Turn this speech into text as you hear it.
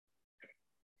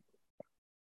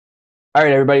All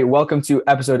right, everybody. Welcome to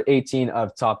episode 18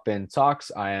 of Top Bin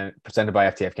Talks. I am presented by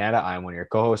FTF Canada. I am one of your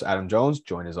co-hosts, Adam Jones,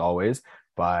 joined as always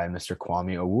by Mr.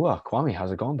 Kwame Owua. Kwame,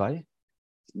 how's it going, buddy?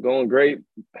 Going great.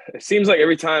 It seems like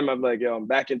every time I'm like, yo, I'm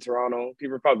back in Toronto,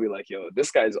 people are probably like, yo,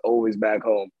 this guy's always back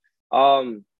home.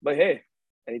 But hey,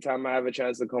 anytime I have a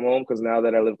chance to come home, because now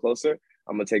that I live closer,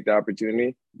 I'm gonna take the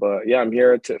opportunity. But yeah, I'm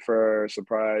here for a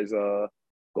surprise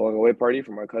going away party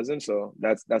for my cousin. So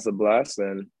that's a blast.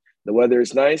 And the weather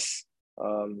is nice.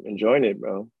 Enjoying it,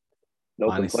 bro. No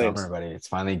Finally summer, complaints. buddy. It's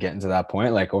finally getting to that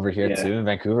point. Like over here Yeah. too in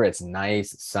Vancouver, it's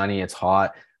nice, it's sunny, it's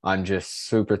hot. I'm just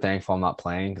super thankful I'm not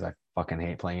playing because I fucking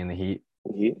hate playing in the heat.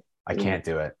 He, I can't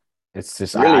do it. It's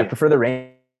just I really prefer the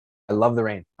rain. I love the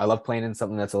rain. I love playing in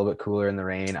something that's a little bit cooler in the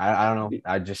rain. I don't know.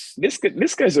 I just this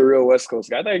guy's a real West Coast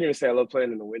guy. I thought you were gonna say I love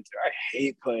playing in the winter. I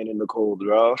hate playing in the cold,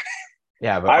 bro.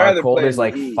 yeah, but I our rather cold play is in the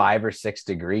like heat. 5 or 6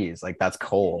 degrees. Like that's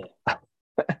cold. Yeah.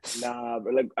 Nah,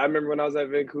 but like I remember when I was at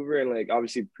Vancouver and like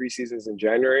obviously preseasons in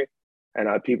January, and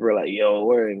people were like, "Yo,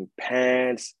 wearing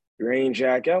pants, rain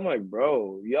jacket." I'm like,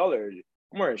 "Bro, y'all are."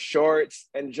 I'm wearing shorts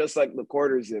and just like the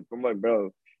quarter zip. I'm like,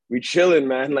 "Bro, we chilling,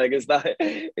 man." Like it's not.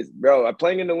 It's bro. I'm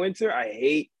playing in the winter. I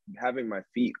hate having my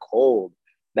feet cold.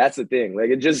 That's the thing.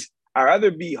 Like it just. I rather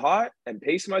be hot and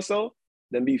pace myself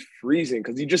than be freezing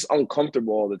because you're just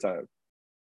uncomfortable all the time.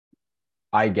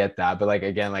 I get that, but like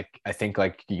again, like I think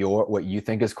like your what you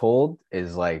think is cold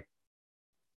is like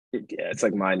Yeah, it's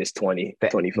like minus 20, the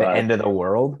 25. end of the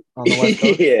world on the West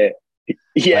Coast. Yeah.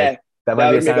 Yeah, Like that might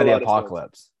that be a would make sign a of the lot of sense.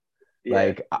 apocalypse. Yeah,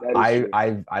 Like that is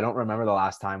true. I don't remember the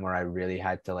last time where I really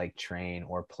had to like train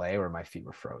or play where my feet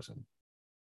were frozen.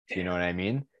 Do you know Damn, what I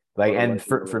mean? Like, what a and life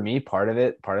you for live. me, part of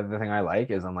the thing I like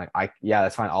is I'm like, yeah,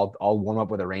 that's fine. I'll warm up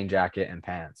with a rain jacket and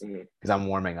pants Mhm, because I'm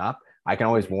warming up. I can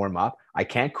always mhm. warm up. I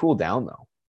can't cool down though.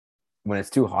 When it's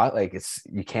too hot, like it's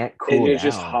you can't And cool you're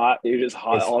just down. hot. You're just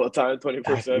hot It's all the time, you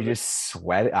 24/7. just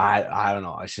sweat. I don't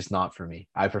know. It's just not for me.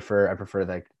 I prefer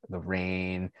like the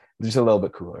rain, just a little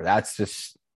bit cooler. That's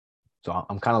just so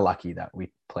I'm kind of lucky that we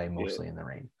play Yeah. mostly in the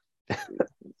rain.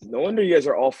 No wonder you guys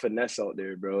are all finesse out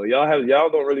there, bro. Y'all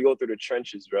don't really go through the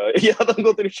trenches, bro. Y'all don't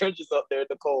go through the trenches out there in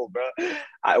the cold,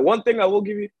 bro. One thing I will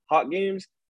give you, hot games,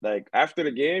 like after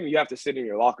the game, you have to sit in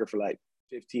your locker for like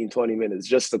 15, 20 minutes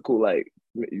just to cool, like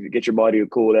get your body to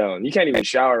cool down. You can't even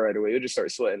shower right away. You'll just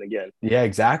start sweating again. Yeah,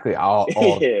 exactly.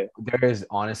 Yeah. There is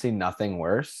honestly nothing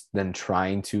worse than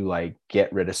trying to like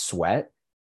get rid of sweat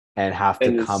and have to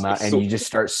And come out and so you just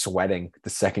start sweating the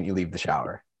second you leave the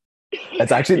shower.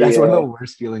 That's one of yeah. the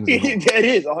worst feelings in the world. That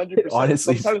is 100%.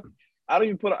 Honestly, Sometimes I don't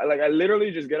even put like I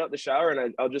literally just get out the shower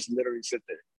and I'll just literally sit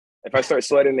there. If I start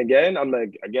sweating again, I'm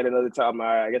like, I get another time. All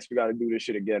right, I guess we got to do this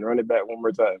shit again. Run it back one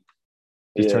more time.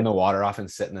 just turn Yeah. the water off and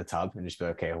sit in the tub and just be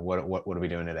like, okay, what are we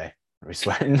doing today? Are we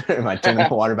sweating? Am I turning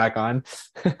the water back on?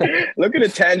 Look at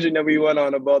the tangent that we went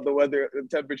on about the weather, the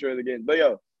temperature of the game. But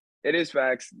yo, it is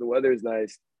facts. The weather is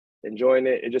nice. Enjoying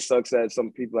it. It just sucks that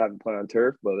some people have to play on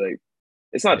turf, but like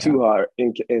it's not Yeah. too hot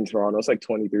in Toronto. It's like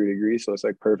 23 degrees, so it's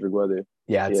like perfect weather.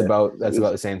 Yeah, Yeah. that's about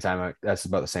the same time. That's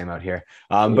about the same out here.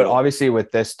 But Yeah. obviously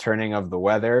with this turning of the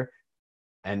weather,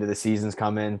 end of the season's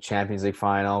coming, Champions League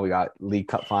final, we got League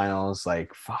Cup finals.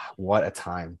 Like, fuck, what a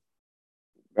time.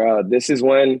 This is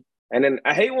when, and then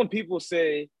I hate when people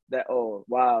say that, oh,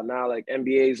 wow, now like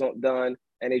NBA's done,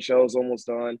 NHL's almost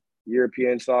done,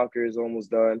 European soccer is almost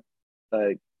done.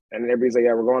 Like, and then everybody's like,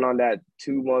 yeah, we're going on that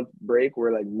 2 month break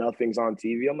where like nothing's on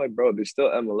TV. I'm like, bro, there's still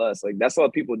MLS. Like, that's why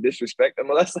people disrespect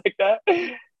MLS like that.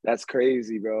 That's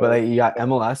crazy, But bro. like, you got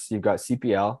MLS, you've got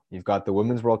CPL, you've got the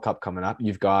Women's World Cup coming up,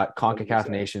 you've got CONCACAF 100%.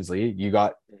 Nations League, you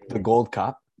got the Mhm. Gold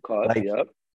Cup. Cup, Like, yep.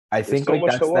 I There's think so like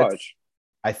much to watch.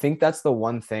 I think that's the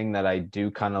one thing that I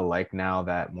do kind of like now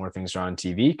that more things are on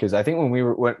TV. Because I think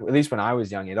at least when I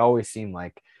was young, it always seemed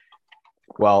like,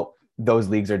 well, those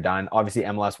leagues are done. Obviously,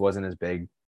 MLS wasn't as big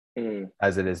Mm,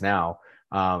 as it is now,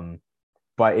 um,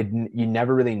 but you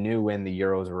never really knew when the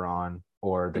Euros were on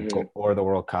mhm, or the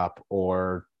World Cup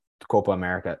or Copa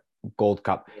America Gold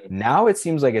Cup. mhm. Now it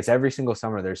seems like it's every single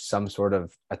summer there's some sort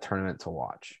of a tournament to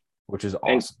watch, which is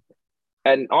And awesome.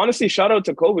 And honestly, shout out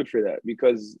to COVID for that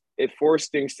because it forced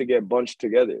things to get bunched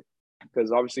together.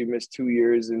 Because obviously, we missed 2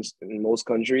 years in most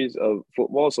countries of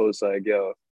football, so it's like,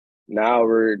 yo, now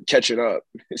we're catching up.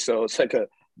 So it's like a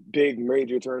big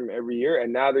major tournament every year,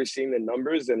 and now they're seeing the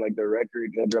numbers and like the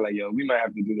record, and they're like, yo, we might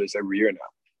have to do this every year now,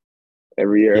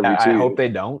 every year, Yeah, every I two hope years. they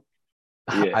don't.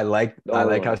 Yeah, I like how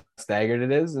no, staggered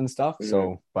it is and stuff. mm-hmm,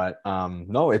 So, but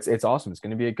no, it's awesome. It's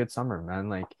going to be a good summer, man.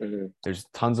 Like mm-hmm, there's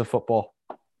tons of football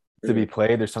to mm-hmm, be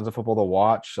played. There's tons of football to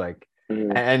watch. Like,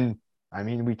 mm-hmm. and I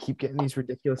mean, we keep getting these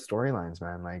ridiculous storylines,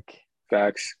 man. Like,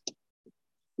 Facts.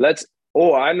 Let's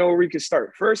Oh, I know where we could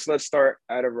start. First, let's start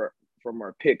from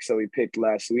our picks that we picked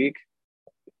last week.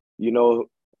 You know,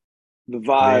 the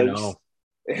Three and vibes. zero.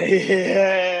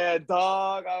 Yeah,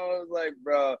 dog. I was like,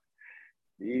 bro,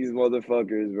 these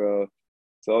motherfuckers, bro.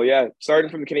 So yeah, starting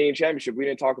from the Canadian Championship, we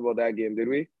didn't talk about that game, did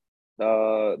we?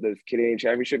 The Canadian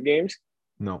Championship games.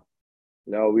 No,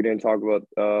 No, we didn't talk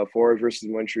about Forge versus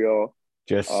Montreal.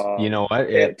 just you know what?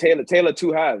 Taylor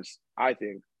two halves, I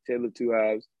think. Taylor two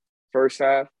halves. First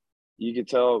half, you could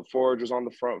tell Forge was on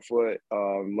the front foot.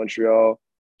 Montreal,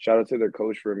 shout out to their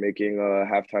coach for making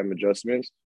halftime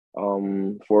adjustments.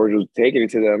 Forge was taking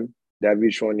it to them.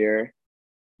 David Chonier,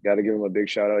 got to give him a big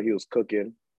shout out. He was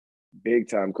cooking, big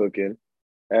time cooking.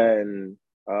 And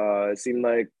it seemed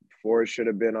like Forge should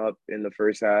have been up in the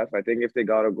first half. I think if they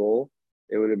got a goal,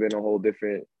 it would have been a whole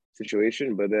different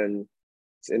situation. But then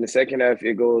in the second half,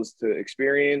 it goes to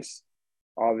experience,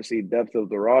 obviously depth of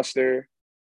the roster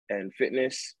and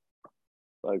fitness.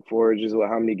 Like Forge is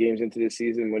how many games into this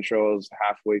season? Montreal's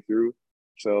halfway through.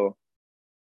 So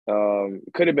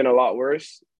it could have been a lot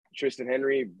worse. Tristan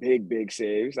Henry, big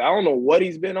saves. I don't know what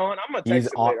he's been on. I'm gonna He's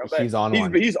text him on. later. He's on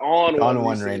one. He's on He's one on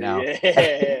one recently. right now.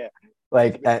 Yeah,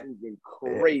 Like he's been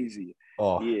crazy.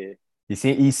 oh, Yeah.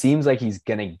 he seems like he's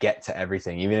gonna get to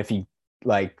everything, even if he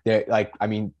I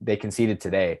mean, they conceded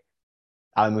today.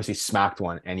 Alan Moussi smacked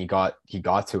one and he got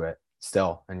to it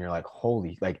still. And you're like,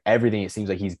 holy, like everything, it seems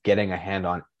like he's getting a hand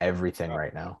on everything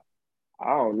right now.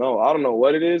 I don't know. I don't know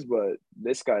what it is, but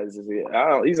this guy is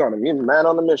he's on a man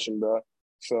on a mission, bro.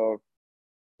 So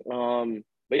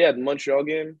but yeah, the Montreal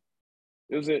game,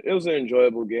 it was an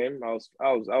enjoyable game. I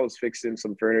was fixing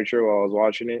some furniture while I was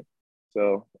watching it.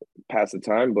 So pass the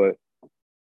time. But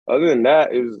other than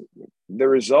that, it was the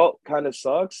result kind of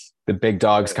sucks. The big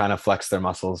dogs kind of flex their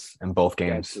muscles in both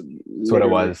games. That's what it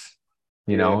was.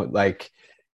 You know, like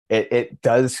it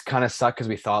does kind of suck because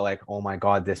we thought like, oh my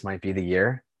God, this might be the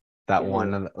year that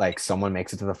one, like someone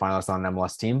makes it to the finals on an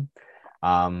MLS team.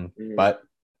 But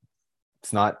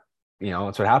it's not, you know,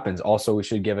 it's what happens. Also, we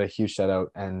should give a huge shout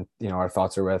out, and you know, our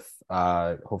thoughts are with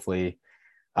hopefully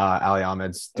Ali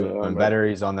Ahmed's doing better.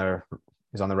 He's on the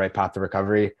right path to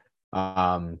recovery.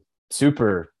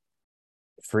 Super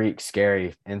freak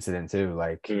scary incident too.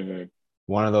 Like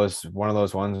one of those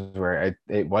ones where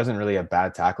it wasn't really a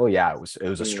bad tackle. Yeah, it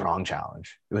was a strong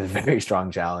challenge. It was a very strong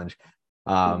challenge.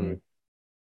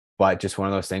 But just one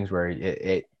of those things where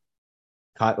it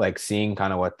like seeing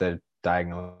kind of what the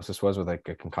diagnosis was with like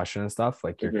a concussion and stuff,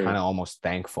 like you're kind of almost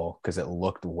thankful because it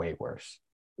looked way worse.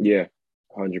 Yeah,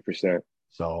 100%.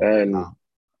 So and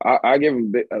I give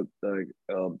him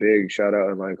a big shout out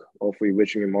and like hopefully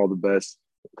wishing him all the best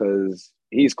because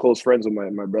he's close friends with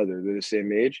my brother. They're the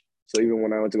same age. So even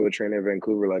when I went to go train in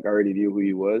Vancouver, like I already knew who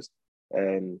he was.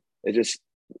 And it just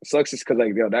sucks just because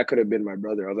like, yo, that could have been my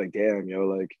brother. I was like, damn, yo,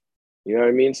 like, you know what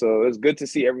I mean? So it's good to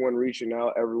see everyone reaching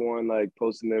out, everyone like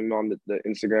posting them on the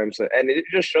Instagram. So, and it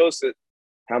just shows that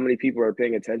how many people are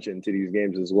paying attention to these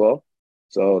games as well.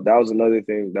 So that was another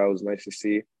thing that was nice to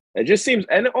see.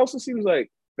 It also seems like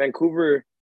Vancouver,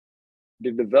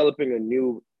 they're developing a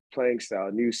new playing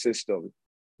style, new system.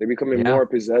 They're becoming more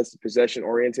possession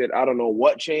oriented. I don't know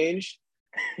what changed,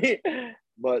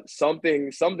 but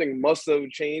something must have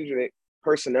changed.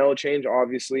 Personnel change,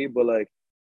 obviously, but like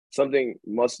something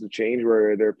must have changed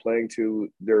where they're playing to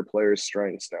their players'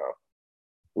 strengths now,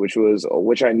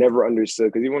 which I never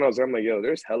understood. Because even when I was there, I'm like, yo,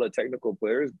 there's hella technical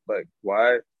players, but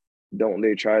why don't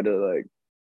they try to like?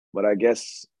 But I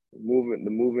guess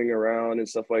moving around and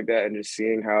stuff like that, and just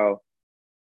seeing how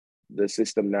the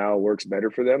system now works better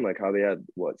for them, like how they had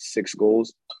 6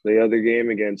 goals the other game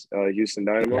against Houston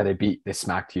Dynamo. Yeah, they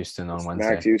smacked Houston on Wednesday.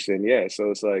 Smacked Houston, yeah.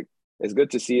 So it's like it's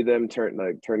good to see them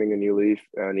turning a new leaf.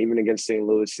 And even against St.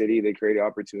 Louis City, they created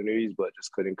opportunities but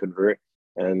just couldn't convert.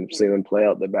 And seeing them play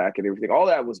out the back and everything, all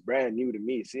that was brand new to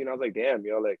me. Seeing, I was like, damn,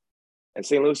 yo, like, and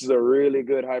St. Louis is a really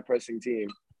good high pressing team.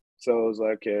 So it was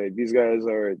like, okay, these guys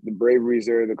are the bravery's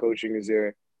there, the coaching is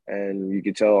there, and you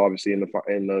could tell obviously in the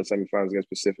semifinals against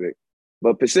Pacific.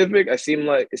 But Pacific, it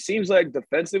seems like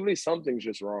defensively something's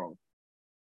just wrong.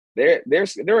 They're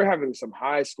having some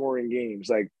high scoring games.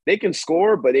 Like they can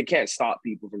score, but they can't stop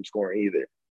people from scoring either.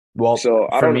 Well, so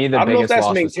for me, the biggest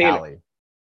loss was Cali.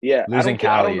 Yeah, losing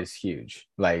Cali is huge.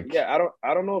 Like, yeah,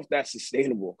 I don't know if that's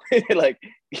sustainable. like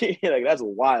that's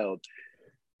wild.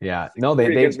 Yeah, no,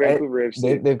 they've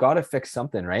got to fix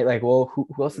something, right? Like, well, who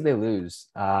else did they lose?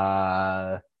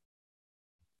 Dada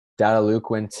Luke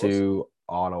went to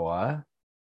Ottawa,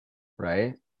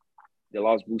 right? They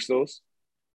lost Bustos.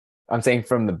 I'm saying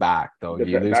from the back though.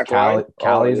 You lose Cali.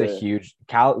 Cali is a huge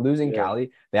losing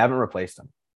Cali. They haven't replaced him.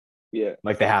 Yeah,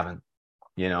 like they haven't.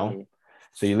 You know,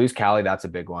 So you lose Cali, that's a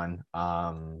big one.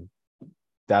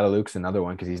 Dadaluke's another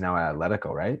one because he's now at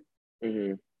Atletico, right?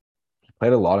 Mm-hmm. He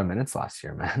played a lot of minutes last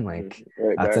year, man. Like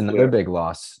Right that's back, another big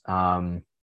loss.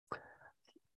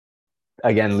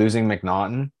 Again, losing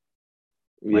McNaughton,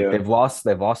 like yeah. they've lost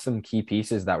some key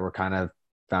pieces that were kind of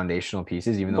foundational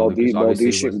pieces, even though Lucas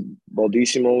obviously was,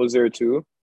 Baldissimo was there too.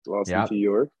 Lost him yeah, to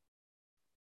York.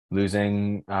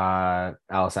 losing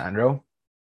Alessandro,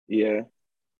 Yeah,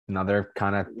 another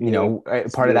kind of, yeah.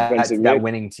 It's part of defensive that mid.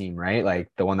 winning team, right? Like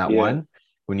the one that Yeah. won.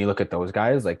 When you look at those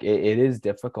guys, like it is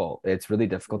difficult. It's really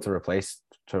difficult to replace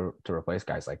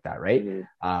guys like that, right?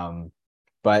 Mm-hmm.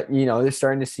 But they're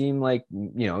starting to seem like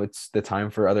it's the time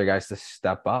for other guys to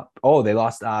step up. Oh, they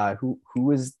lost who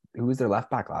was their left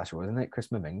back last year, wasn't it? Chris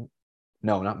Mavinga?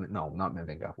 Not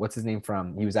Mavinga. What's his name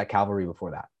from? He was at Cavalry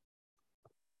before that.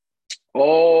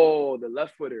 Oh, the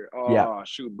left footer. Yeah, Oh,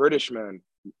 shoot, British man.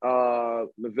 Nathan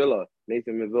Mavilla.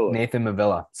 Nathan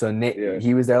Mavilla. So Yeah,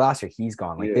 he was there last year. He's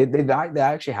gone. Like yeah. they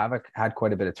actually had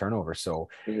quite a bit of turnover. So,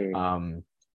 Mm-hmm.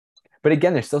 but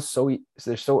again, they're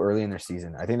so early in their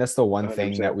season. I think that's the one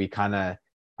thing that 100%. we kind of,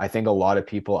 I think a lot of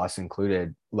people, us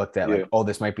included, looked at Yeah, like, oh,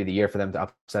 this might be the year for them to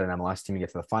upset an MLS team and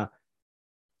get to the final.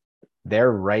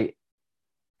 They're right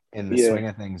in the yeah. swing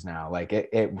of things now. Like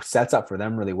it sets up for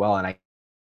them really well. And I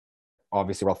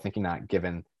obviously we're all thinking that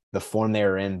given the form they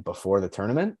were in before the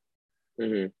tournament.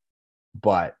 Mm-hmm.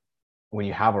 But when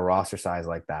you have a roster size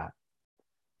like that,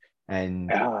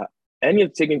 and And you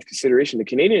have to take into consideration the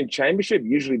Canadian Championship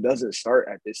usually doesn't start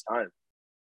at this time.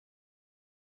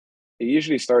 It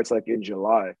usually starts like in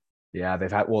July yeah, they've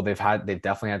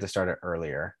definitely had to start it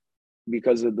earlier.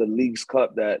 because of the Leagues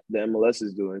Cup that the MLS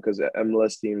is doing, because the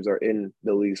MLS teams are in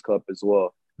the Leagues Cup as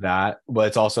well. But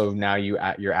it's also now you're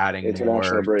adding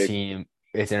International more break, team.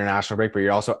 It's international break, but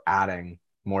you're also adding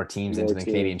more teams into more the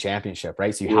Canadian teams. Championship,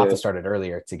 right? So you have Yeah. to start it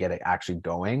earlier to get it actually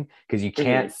going because you Mm-hmm.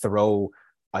 can't throw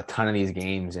a ton of these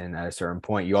games in at a certain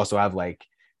point. You also have like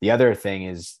the other thing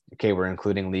is, okay, we're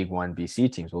including League One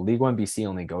BC teams. Well, League One BC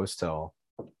only goes till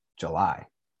July.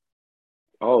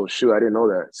 Oh shoot, I didn't know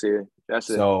that. See, that's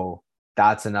it. So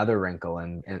that's another wrinkle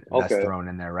and that's Okay. thrown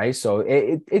in there, right? So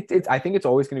it I think it's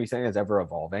always going to be something that's ever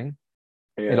evolving.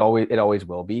 It Yeah. always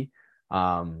will be.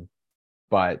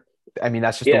 But I mean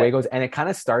that's just the Yeah. way it goes. And it kind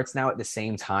of starts now at the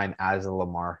same time as the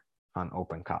Lamar on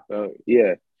Open Cup.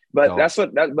 Yeah. But So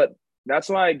that's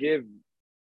why I give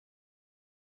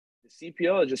the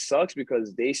CPL, it just sucks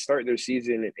because they start their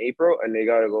season in April and they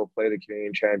gotta go play the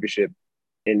Canadian Championship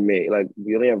in May. Like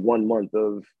we only have 1 month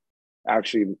of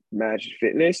actually match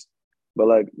fitness. But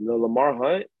like the Lamar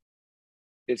Hunt,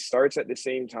 it starts at the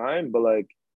same time, but like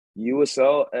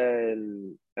USL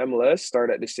and MLS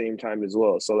start at the same time as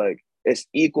well. So like it's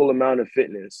equal amount of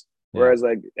fitness. yeah. Whereas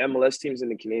like MLS teams in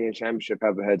the Canadian Championship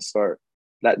have a head start.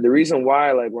 Like the reason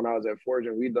why, like when I was at Forge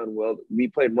and we done well, we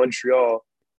played Montreal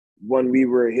when we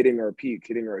were hitting our peak,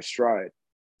 hitting our stride.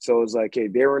 So it was like, hey,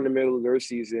 they were in the middle of their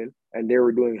season and they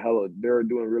were doing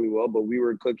really well, but we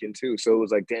were cooking too. So it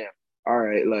was like, damn, all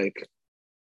right, like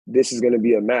this is gonna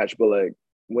be a match. But like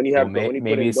Well, when you put maybe in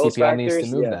the those CPL needs to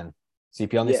factors, move yeah, then.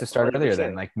 CPL needs yeah, to start earlier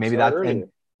then. 100%. Like maybe Start that and earlier.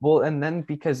 well, and then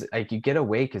because like you get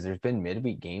away because there's been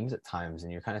midweek games at times,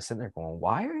 and you're kind of sitting there going,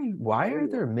 why are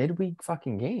there midweek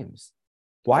fucking games?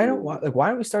 Why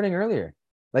aren't we starting earlier?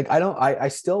 Like I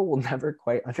still will never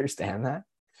quite understand that.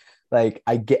 Like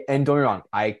I get, and don't get me wrong,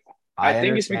 I I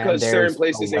think it's understand because certain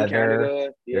places in Canada,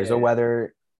 yeah. there's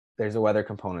a weather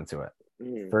component to it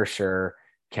Mm. for sure.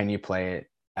 Can you play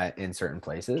it in certain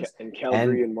places? In And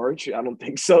Calgary in March, I don't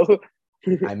think so.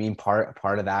 I mean, part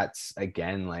of that's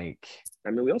again like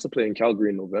I mean, we also play in Calgary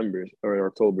in November or in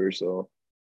October, so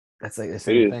that's like the it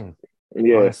same is. thing,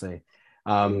 Yeah. honestly.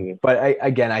 Yeah. But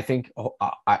I think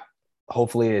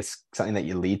hopefully it's something that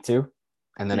you lead to,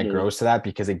 and then it Mm-hmm. grows to that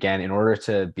because again, in order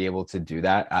to be able to do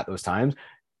that at those times,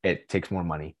 it takes more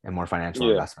money and more financial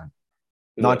Yeah. investment,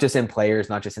 Yeah. not just in players,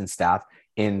 not just in staff,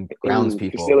 in In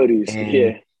groundspeople, facilities. in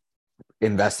Yeah.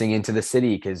 investing into the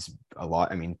city because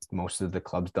I mean, most of the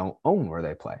clubs don't own where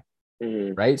they play.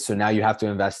 Mm-hmm. Right. So now you have to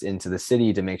invest into the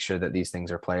city to make sure that these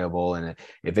things are playable. And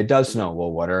if it does snow,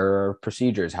 well, what are our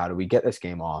procedures? How do we get this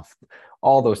game off?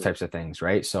 All those types of things.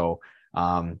 Right. So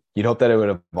you'd hope that it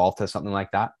would evolve to something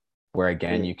like that, where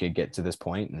again, you could get to this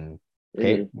point and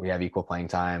okay, we have equal playing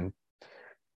time.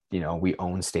 We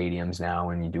own stadiums now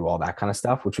and you do all that kind of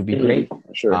stuff, which would be great.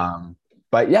 Sure.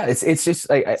 But yeah, it's just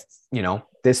like,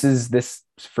 this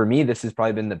for me, this has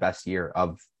probably been the best year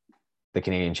of the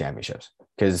Canadian Championships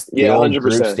because the old 100%.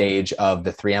 group stage of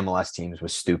the three MLS teams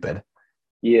was stupid.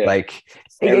 Yeah. Like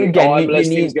All again, you MLS teams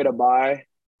need get a bye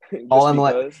all just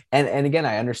MLS, because. and again,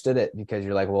 I understood it because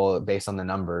you're like, well, based on the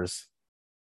numbers,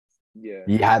 Yeah.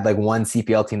 You had like one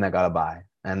CPL team that got a bye,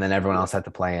 and then everyone Yeah. else had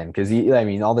to play in because I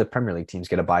mean, all the Premier League teams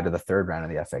get a bye to the third round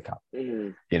of the FA Cup.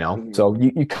 Mm-hmm. Mm-hmm. So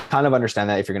you kind of understand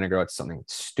that if you're going to grow to something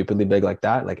stupidly big like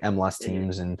that, like MLS Mm-hmm.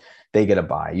 teams and they get a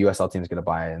bye, USL teams get a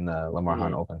bye in the Lamar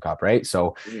Hunt Mm-hmm. Open Cup, right?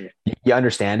 So Mm-hmm. you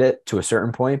understand it to a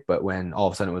certain point, but when all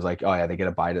of a sudden it was like, oh yeah, they get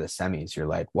a bye to the semis, you're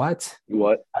like, what?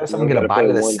 What? How does You someone only get got a to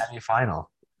bye play to the one. semifinal?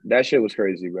 That shit was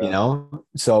crazy, bro.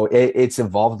 So it's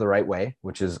evolved the right way,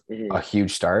 which is Mm-hmm. a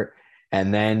huge start.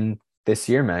 And then this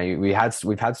year, man, we've had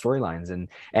storylines, and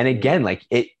Mm-hmm. again, like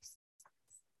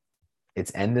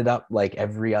it's ended up like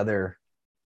every other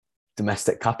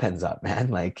domestic cup ends up, man.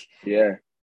 Like Yeah.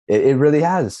 it really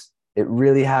has. It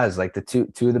really has. Like the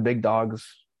two of the big dogs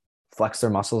flexed their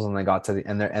muscles and they got to the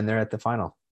and they're at the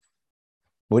final.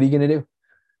 What are you gonna do?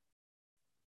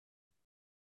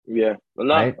 Yeah. Well,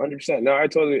 no, Right? 100%. No, I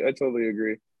totally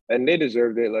agree. And they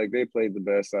deserved it. Like they played the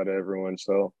best out of everyone.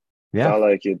 So it's Yeah. not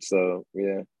like it's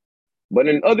yeah. But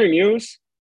in other news,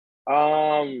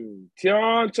 Toronto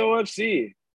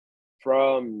FC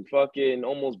from fucking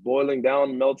almost boiling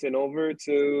down, melting over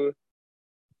to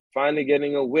finally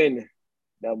getting a win,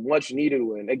 that much needed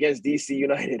win against DC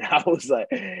United. I was like,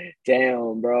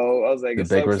 damn, bro. I was like, The it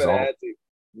big sucks that I result. had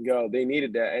to. They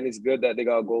needed that, and it's good that they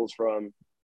got goals from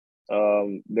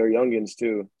their youngins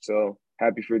too. So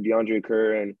happy for DeAndre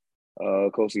Kerr and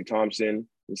Kosi Thompson,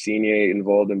 the senior,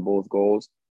 involved in both goals.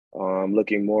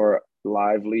 Looking more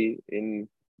lively in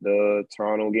the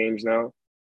Toronto games now.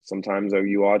 Sometimes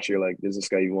you watch, you're like, "This is this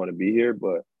guy you want to be here,"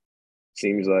 but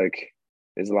seems like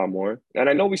there's a lot more. And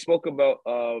I know we spoke about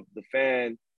the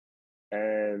fan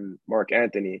and Mark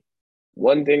Anthony.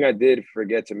 One thing I did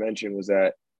forget to mention was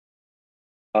that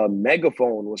a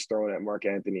megaphone was thrown at Mark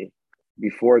Anthony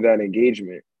before that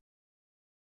engagement.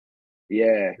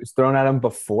 Yeah, It was thrown at him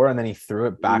before and then he threw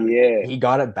it back. yeah, He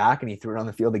got it back and he threw it on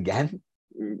the field again.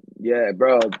 yeah,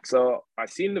 bro. So I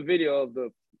seen the video of the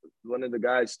one of the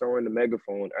guys throwing the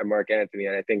megaphone at Mark Anthony,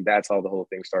 and I think that's how the whole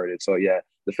thing started. So yeah,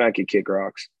 the fan can kick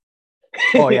rocks.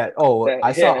 Oh yeah. Oh, That,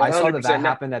 yeah, I saw 100%. that Not,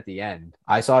 happened at the end.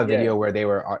 I saw a yeah, video where they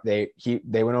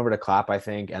went over to clap, I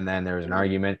think, and then there was an mhm.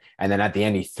 argument, and then at the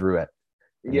end he threw it.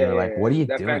 And they Yeah, were yeah, like, "What yeah. are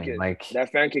you doing?" Like,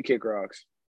 That fan can kick rocks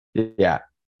yeah,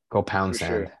 go pound for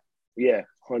sure. sand. Yeah,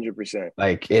 100%.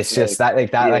 Like it's just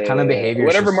Like, that that kind of yeah, behavior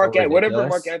is just so Whatever Mark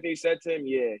ridiculous. Anthony said to him,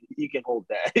 yeah, he can hold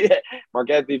that. Yeah, Mark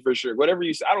Anthony for sure. Whatever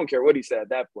you said, I don't care what he said at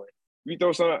that point. You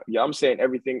throw something, yeah, I'm saying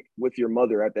everything with your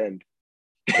mother at the end.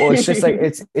 Well, it's just like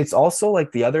it's also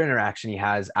like the other interaction he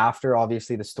has after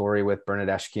obviously the story with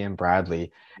Bernadeschi and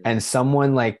Bradley, and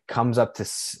someone like comes up to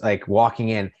like walking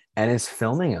in and is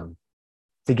filming him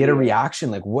to get a Yeah,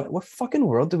 reaction. Like what fucking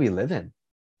world do we live in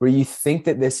where you think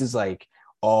that this is like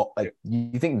all like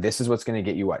you think this is what's going to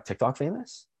get you what TikTok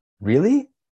famous? Really?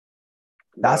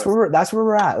 nah, That's where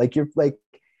we're at. Like you're like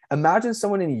imagine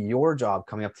someone in your job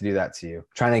coming up to do that to you,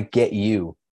 trying to get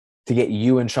you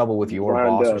in trouble with your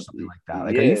lined boss or up. something like that.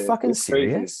 Like, are you Yeah, fucking it's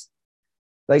crazy. serious? It's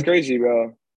Like, crazy,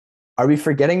 bro. are we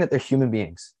forgetting that they're human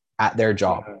beings at their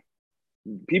job? Nah.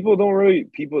 People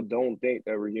don't think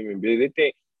that we're human beings. They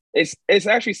think it's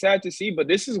actually sad to see, but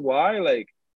this is why, like,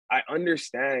 I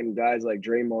understand guys like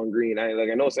Draymond Green. I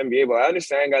know it's NBA, but I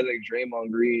understand guys like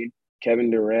Draymond Green,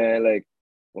 Kevin Durant. Like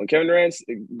when Kevin Durant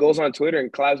goes on Twitter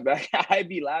and claps back, I'd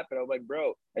be laughing. I'm like,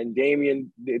 bro. And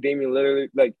Damian literally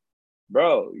like,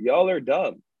 bro, y'all are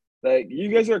dumb. Like you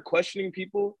guys are questioning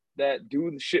people that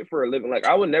do the shit for a living. Like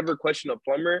I would never question a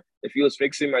plumber if he was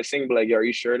fixing my sink. But like, yo, are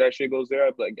you sure that shit goes there?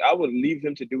 I'd be like, I would leave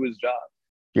him to do his job.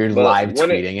 You're But live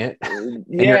when it, tweeting it and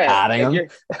you're yeah, adding like them.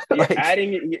 you're Like,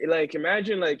 adding it. Like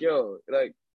imagine like yo,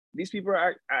 like these people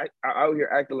are out here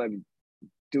acting like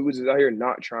dudes is out here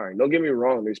not trying. Don't get me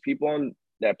wrong. There's people on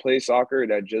that play soccer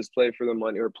that just play for the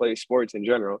money or play sports in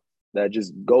general that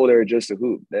just go there just to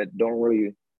hoop that don't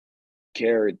really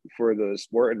care for the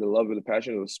sport and the love of the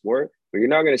passion of the sport. But you're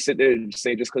not gonna sit there and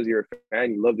say just because you're a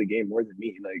fan, you love the game more than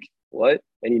me. Like what?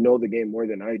 And you know the game more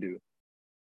than I do.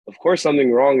 Of course,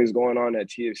 something wrong is going on at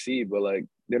TFC, but like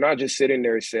they're not just sitting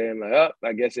there saying like, "Oh,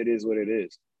 I guess it is what it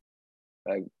is."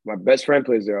 Like my best friend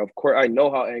plays there. Of course, I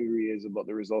know how angry he is about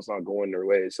the results not going their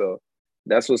way. So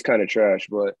that's what's kind of trash.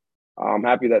 But I'm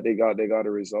happy that they got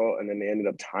a result, and then they ended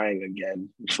up tying again.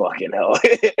 Fucking hell!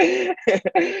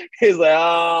 He's like,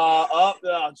 up.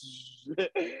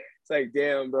 It's like,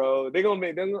 damn, bro. They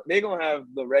gonna have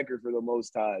the record for the most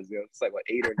ties. You know, it's like what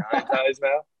 8 or 9 ties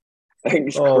now. Like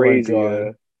it's oh my crazy.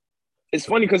 God. It's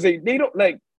funny because they don't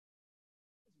like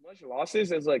as much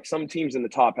losses as like some teams in the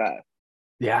top half.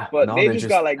 Yeah. But No, they they're just just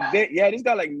got like they just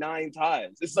got like 9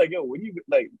 ties. It's like yo, when you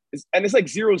like, and it's like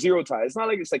 0-0 ties. It's not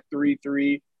like it's like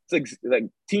 3-3. It's like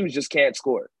teams just can't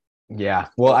score. Yeah.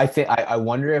 Well, I think I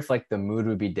wonder if like the mood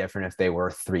would be different if they were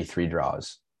 3-3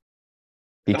 draws.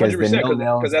 Because the 100%.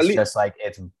 nil-nils, Because at it's least just like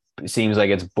it seems like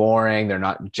it's boring. They're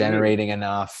not mhm, generating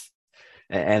enough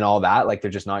and all that. Like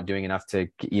they're just not doing enough to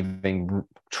even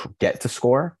get to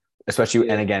score. Especially,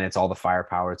 and yeah. again, it's all the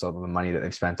firepower, it's all the money that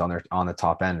they've spent on the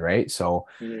top end, right? So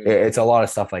Mhm. it's a lot of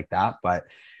stuff like that. But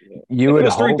Yeah. you If it would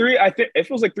was three hope, three, I think if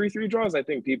it was like 3-3 draws, I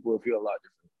think people would feel a lot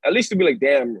different. At least to be like,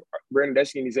 damn, Brandon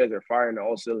Deskey and these guys are firing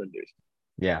all cylinders.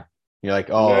 yeah. You're like,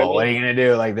 You know what I oh, what mean? are you gonna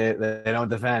do? Like they don't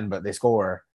defend, but they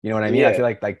score. You know what I mean? I Yeah. feel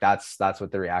like that's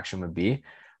what the reaction would be.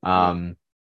 Mhm. Um,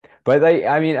 But like,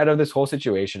 I mean, out of this whole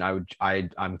situation,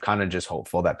 I'm kind of just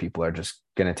hopeful that people are just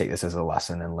gonna take this as a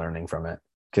lesson and learning from it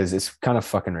because it's kind of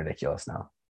fucking ridiculous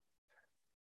now.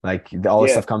 Like all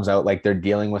this Yeah. stuff comes out, like they're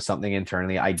dealing with something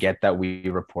internally. I get that we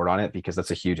report on it because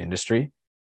that's a huge industry.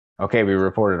 Okay, we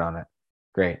reported on it.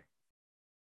 Great.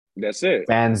 That's it.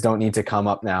 Fans don't need to come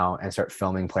up now and start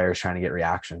filming players trying to get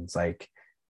reactions. Like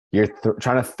you're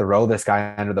trying to throw this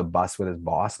guy under the bus with his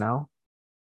boss now.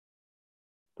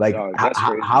 Like Dog, that's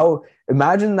crazy. how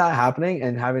imagine that happening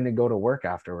and having to go to work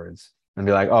afterwards and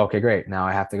be like, oh, okay, great. Now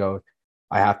I have to go.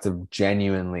 I have to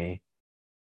genuinely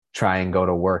try and go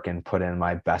to work and put in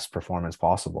my best performance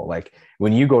possible. Like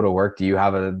when you go to work, do you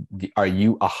have are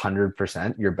you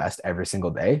 100% your best every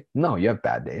single day? No, you have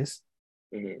bad days.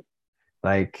 Mhm.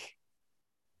 Like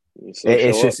You still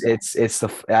it's show up just though. it's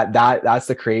the that's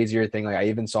the crazier thing. Like I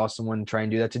even saw someone try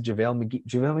and do that to JaVale McGee.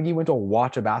 JaVale McGee went to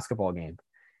watch a basketball game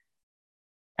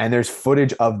and there's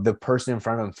footage of the person in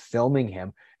front of him filming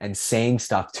him and saying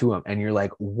stuff to him. And you're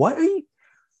like, what are you?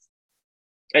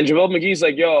 And JaVale McGee's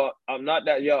like, yo, I'm not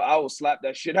that, yo, I will slap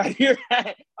that shit out of your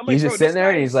head. I'm He's like, bro, just this sitting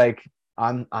there guy and he's is like,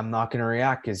 I'm not gonna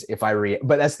react because if I react,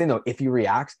 but that's the thing though, if he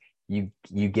reacts, you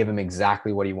give him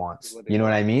exactly what he wants. what they You know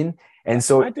what I want. mean? And My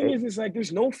so thing is, it's like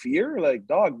there's no fear. Like,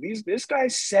 dog, this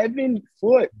guy's 7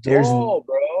 foot there's tall,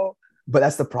 bro. but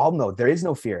that's the problem though. There is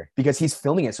no fear because he's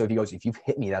filming it. So if he goes, if you've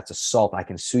hit me, that's assault. I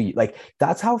can sue you. Like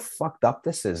that's how fucked up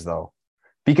this is though.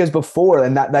 Because before,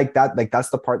 and like that's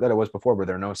the part that it was before where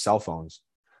there are no cell phones.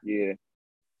 Yeah,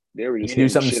 they were just You do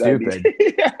hitting the something shit out of these. stupid.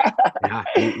 Yeah,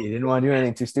 you didn't want to do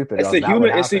anything too stupid, or It's else a that would human.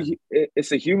 happen.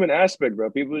 It's a human aspect, bro.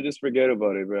 People just forget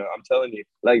about it, bro. I'm telling you.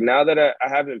 Like now that I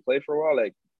haven't played for a while,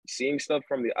 like seeing stuff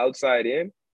from the outside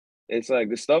in, it's like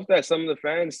the stuff that some of the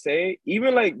fans say,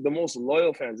 even like the most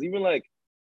loyal fans, even like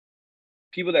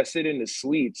people that sit in the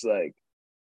suites, like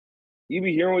you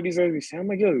be hearing what these guys be saying. I'm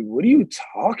like, yo, what are you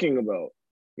talking about?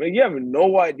 Like, you have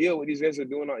no idea what these guys are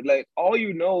doing. Like, all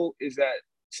you know is that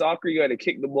soccer, you got to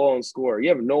kick the ball and score. You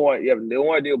have no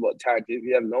idea about tactics.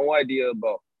 You have no idea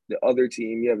about the other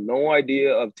team. You have no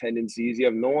idea of tendencies. You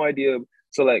have no idea.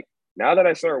 So, like, now that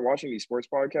I started watching these sports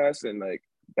podcasts and like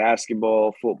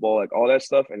basketball, football, like all that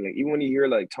stuff, and like even when you hear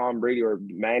like Tom Brady or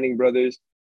Manning brothers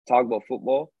talk about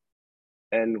football,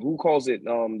 and who calls it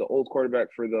the old quarterback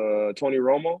for the Tony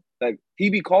Romo? Like he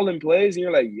be calling plays, and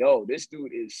you're like, yo, this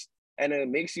dude is, and it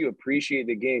makes you appreciate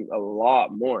the game a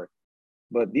lot more.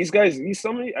 But these guys,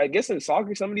 I guess in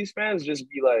soccer, some of these fans just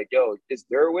be like, yo, it's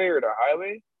their way or the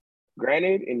highway.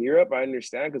 Granted, in Europe, I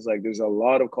understand because like there's a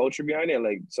lot of culture behind it.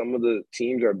 Like some of the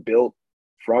teams are built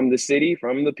from the city,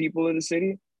 from the people of the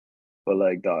city. But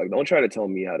like, dog, don't try to tell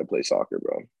me how to play soccer,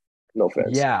 bro. No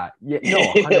offense. Yeah,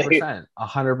 no, 100%,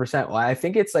 100%. Well, I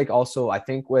think it's like also, I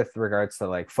think with regards to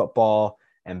like football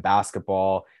and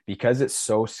basketball, because it's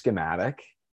so schematic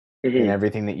in Mhm,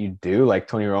 everything that you do, like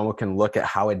Tony Romo can look at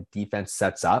how a defense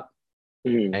sets up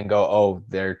mhm, and go, oh,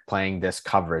 they're playing this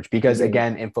coverage. Because mhm,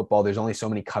 again, in football, there's only so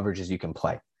many coverages you can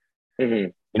play.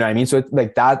 mhm, You know what I mean? So it's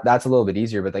like that's a little bit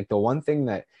easier. But like the one thing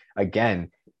that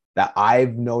again that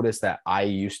I've noticed that I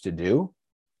used to do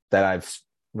that I've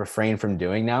refrained from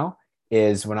doing now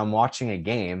is when I'm watching a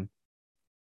game,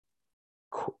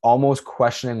 almost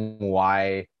questioning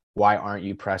why aren't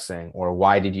you pressing or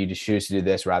why did you choose to do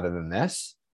this rather than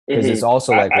this? Because it's mhm.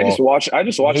 also like, well, I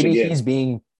just watched the maybe game. he's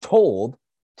being told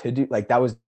to do like that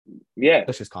was Yeah,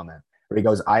 Bush's comment where he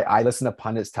goes, I listen to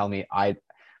pundits tell me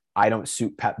I don't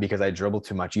suit Pep because I dribble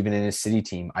too much. Even in his city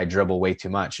team, I dribble way too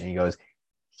much. And he goes,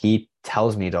 he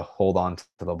tells me to hold on to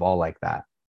the ball like that.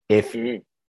 If mhm.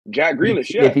 Jack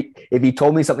Grealish, yeah, if he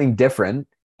told me something different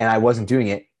and I wasn't mhm. doing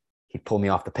it, he'd pull me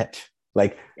off the pitch.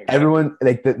 Like Exactly. everyone,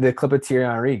 like the clip of Thierry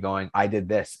Henry going, I did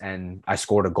this and I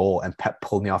scored a goal, and Pep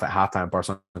pulled me off at halftime at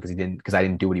Barcelona because I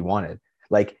didn't do what he wanted.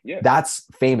 Like Yeah, that's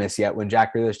famous. Yet when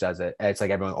Jack Grealish does it, it's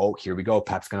like everyone, oh, here we go,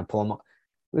 Pep's gonna pull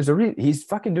him. He's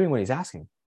fucking doing what he's asking.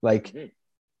 Like mhm.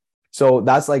 so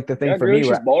that's like the thing Jack for me Grealish's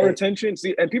where ball retention.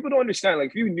 See, and people don't understand. Like,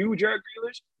 if you knew Jack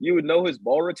Grealish, you would know his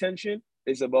ball retention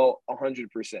is about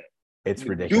 100%. It's Dude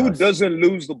ridiculous. doesn't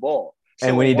lose the ball. And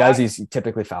So when he why does, he's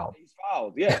typically fouled. he's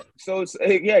fouled? Yeah. So it's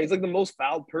he's like the most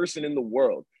fouled person in the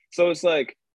world. So it's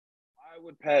like, why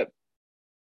would Pep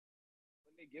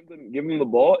when they give him the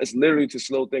ball? It's literally to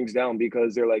slow things down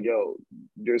because they're like, yo,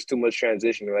 there's too much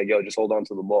transition. They're like, yo, just hold on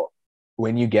to the ball.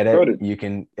 When you get Bro, it, you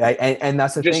can, and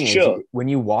that's the just thing is chill. when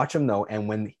you watch him though, and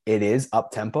when it is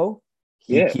up tempo,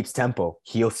 he Yeah, keeps tempo.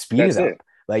 He'll speed it that's up. it.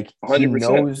 Like he 100%.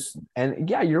 knows, and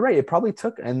yeah, you're right. It probably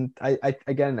took, and I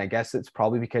guess it's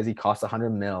probably because he cost 100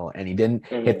 mil and he didn't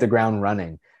hit the ground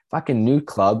running. Fucking new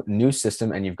club, new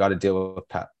system, and you've got to deal with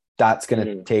Pep. That's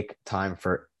gonna take time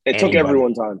for It took anybody.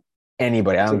 everyone time.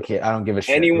 Anybody. I It don't took care. I don't give a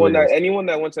shit who it is. anyone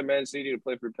that went to Man City to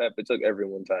play for Pep, it took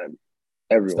everyone time.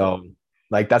 Everyone. So,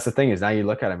 like, that's the thing is now you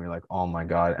look at him, you're like, oh my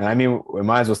god. And I mean, we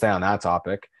might as well stay on that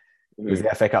topic. It was the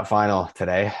FA Cup final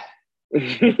today.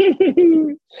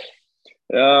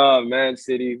 Oh, Man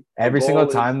City. Every single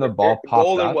time the ball popped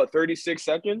goal in up, what, 36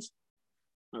 seconds?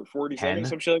 Or 40 10, seconds,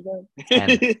 some shit like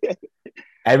that? 10.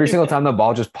 Every single time the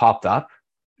ball just popped up,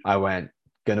 I went,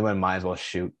 gonna win, might as well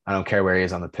shoot. I don't care where he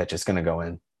is on the pitch. It's gonna go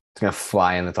in. It's gonna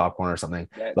fly in the top corner or something.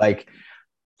 Like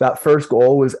that first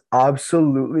goal was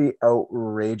absolutely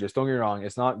outrageous. Don't get me wrong,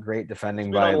 it's not great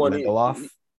defending by Lindelof. He's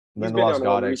been Lindelof's on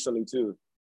got one it. recently too.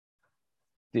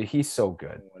 Dude, he's so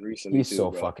good. He's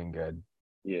so fucking good.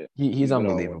 Yeah. He's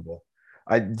unbelievable.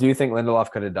 I do think Lindelof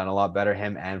could have done a lot better,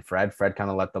 him and Fred. Fred kind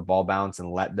of let the ball bounce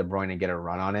and let De Bruyne get a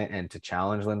run on it and to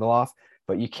challenge Lindelof,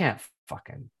 but you can't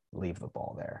fucking leave the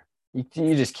ball there.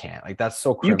 You just can't. Like, that's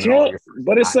so criminal. You can't,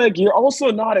 but it's like you're also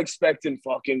not expecting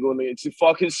fucking going to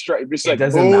fucking strike. It's like, it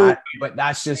doesn't matter, but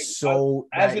that's just so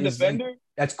as a defender. Like,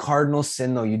 that's cardinal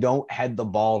sin though. You don't head the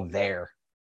ball there.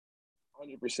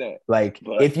 100%. Like,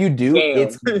 but if you do,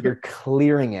 you're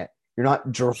clearing it. You're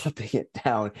not dropping it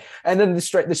down. And then the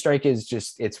strike is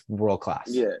just, it's world class.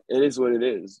 Yeah, it is what it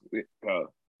is.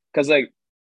 Because like,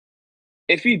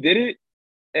 if he did it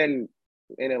and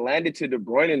it landed to De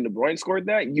Bruyne and De Bruyne scored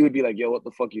that, you would be like, yo, what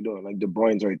the fuck you doing? Like, De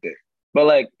Bruyne's right there. But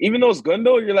like, even though it's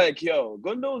Gundo, you're like, yo,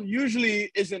 Gundo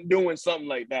usually isn't doing something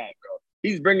like that, bro.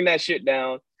 He's bringing that shit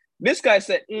down. This guy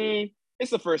said, it's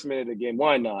the first minute of the game.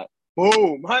 Why not?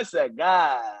 Boom. I said,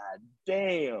 God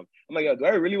damn. I'm like, yo, do I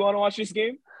really want to watch this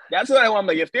game? That's what I want. I'm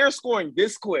like, if they're scoring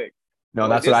this quick. No,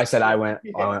 that's what I said. I went,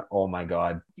 oh my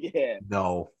God. Yeah.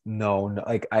 No.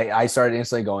 Like, I started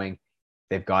instantly going,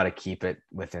 they've got to keep it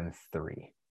within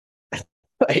 3.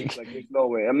 like, there's no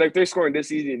way. I'm like, they're scoring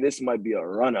this easy. This might be a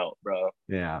run out, bro.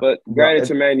 Yeah. But granted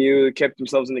to Man U, kept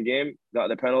themselves in the game, got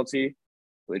the penalty,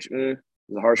 which is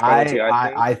a harsh penalty,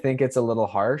 I think it's a little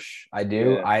harsh. I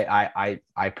do. Yeah.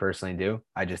 I personally do.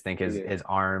 I just think his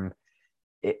arm,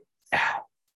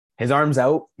 his arm's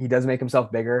out. He does make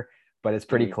himself bigger, but it's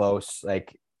pretty close.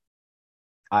 Like,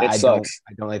 I don't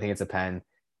really think it's a pen.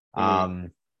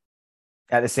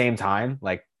 At the same time,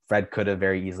 like, Fred could have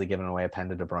very easily given away a pen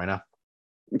to De Bruyne.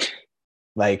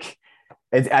 Like,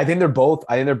 I think they're both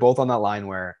on that line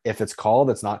where if it's called,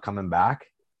 it's not coming back.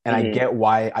 And I get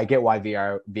why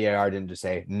VAR didn't just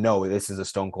say, no, this is a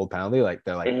stone cold penalty. Like,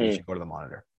 they're like, you should go to the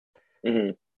monitor.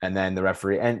 And then the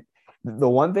referee. And the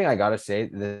one thing I gotta say,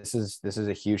 this is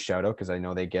a huge shout out because I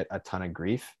know they get a ton of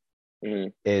grief,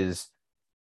 is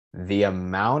the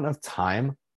amount of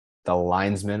time the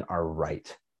linesmen are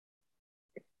right.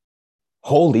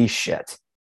 Holy shit.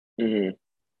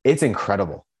 It's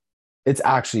incredible. It's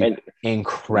actually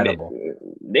incredible.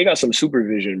 They got some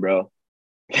supervision, bro.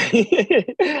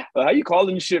 How you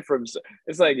calling shit from?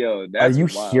 It's like, yo, that's are you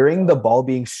wild, hearing the ball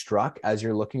being struck as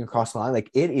you're looking across the line?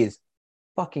 Like, it is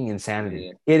fucking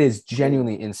insanity. It is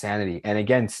genuinely insanity. And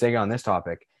again, staying on this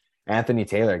topic, Anthony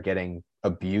Taylor getting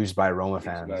abused by Roma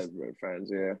fans.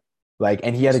 Yeah. Like,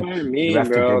 and he had he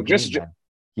refed a good game.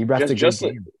 He refed a good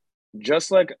game.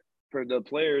 Just like for the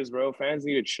players, bro, fans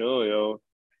need to chill, yo.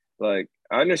 Like,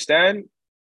 I understand.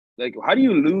 Like, how do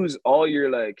you lose all your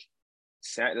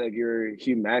your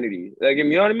humanity? Like, you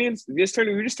know what I mean? We just turn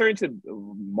into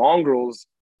mongrels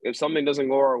if something doesn't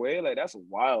go our way. Like, that's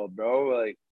wild, bro.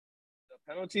 Like,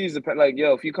 the penalties depend. Like,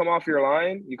 yo, if you come off your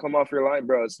line,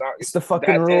 bro. It's the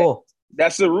fucking rule.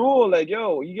 That's the rule. Like,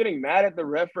 yo, you getting mad at the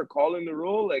ref for calling the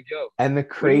rule? Like, yo. And the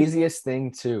craziest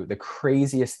thing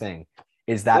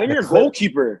is that your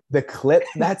goalkeeper. The clip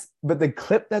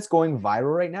that's going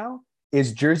viral right now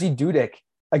is Jersey Dudek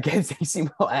against AC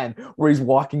Milan, where he's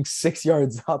walking 6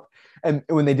 yards up, and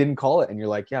when they didn't call it, and you're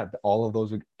like, yeah, all of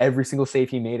those, every single save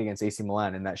he made against AC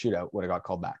Milan in that shootout would have got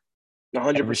called back.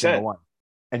 100%.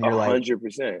 And you're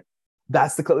 100%.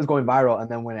 That's the clip that's going viral.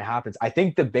 And then when it happens, I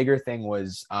think the bigger thing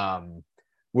was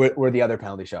were the other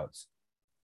penalty shouts.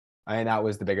 I mean, that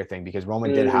was the bigger thing because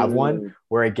Roman did have one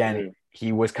where, again,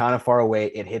 he was kind of far away.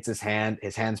 It hits his hand.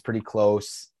 His hand's pretty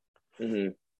close. Mm-hmm.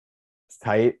 It's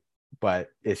tight, but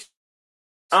I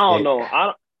don't know.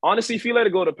 I honestly feel like to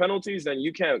go to penalties, then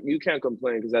you can't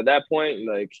complain because at that point,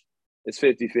 like it's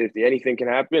 50-50. Anything can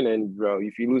happen, and bro,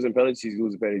 if you lose in penalties, you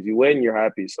lose in penalties. You win, you're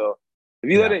happy. So if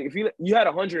you let it, if you had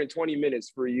 120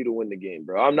 minutes for you to win the game,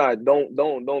 bro, I'm not. Don't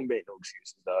make no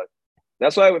excuses, dog.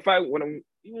 That's why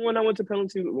when I went to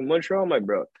penalties with Montreal, I'm like,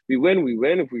 bro, we win, we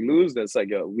win. If we lose, that's like,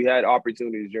 yo, we had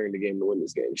opportunities during the game to win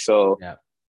this game. So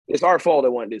it's our fault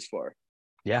it went this far.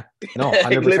 Yeah, no,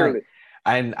 100%. Literally.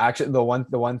 And actually, the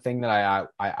one thing that I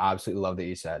absolutely love that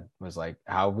you said was like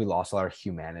how we lost all our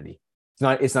humanity.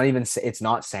 It's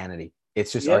not sanity.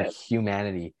 It's just our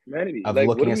humanity of like,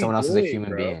 looking at someone else as a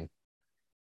human being.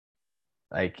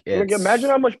 Like, imagine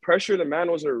how much pressure the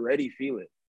man was already feeling.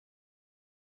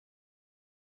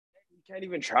 He can't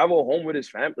even travel home with his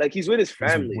family. Like, he's with his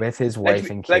family, he's with his wife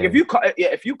and kid. Like,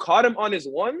 if you caught him on his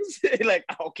ones, like,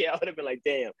 okay, I would have been like,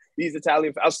 damn, he's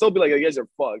Italian. I'll still be like, yo, you guys are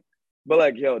fucked. But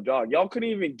like, yo, dog, y'all couldn't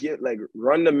even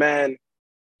run the man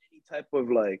any type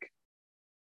of like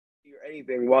or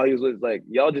anything while he was with, like,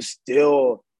 y'all just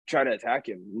still trying to attack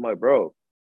him. I'm like, bro,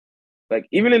 like,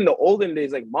 even in the olden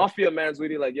days, like, mafia man's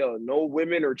really like, yo, no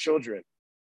women or children.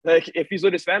 Like, if he's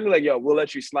with his family, like, yo, we'll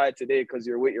let you slide today because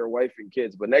you're with your wife and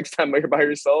kids. But next time you're by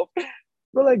yourself,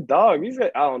 but like, dog, he's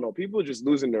like, I don't know. People just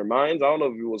losing their minds. I don't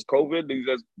know if it was COVID. He's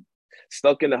just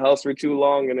stuck in the house for too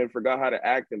long and then forgot how to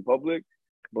act in public.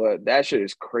 But that shit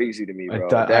is crazy to me, bro.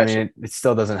 It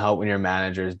still doesn't help when your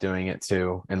manager is doing it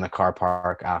too in the car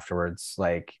park afterwards.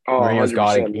 Like,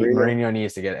 Mourinho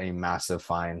needs to get a massive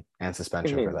fine and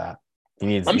suspension for that.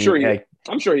 I'm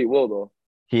sure he will though.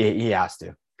 He has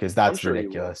to, because that's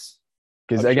ridiculous.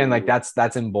 Because again, like,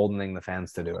 that's emboldening the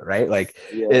fans to do it, right? Like,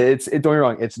 don't get me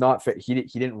wrong, it's not fit. He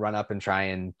didn't run up and try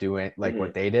and do it like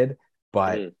what they did,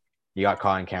 but he got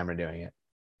caught on camera doing it.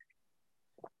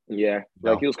 Yeah,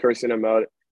 like, he was cursing him out.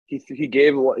 He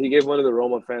gave one of the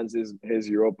Roma fans his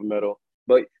Europa medal.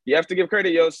 But you have to give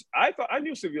credit, yo. I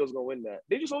knew Sevilla was gonna win that.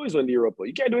 They just always win the Europa.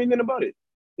 You can't do anything about it.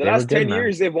 The last 10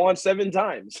 years, they've won 7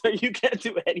 times. You can't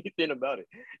do anything about it.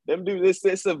 Them do this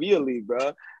Sevilla league,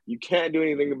 bro. You can't do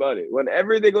anything about it.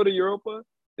 Whenever they go to Europa,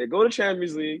 they go to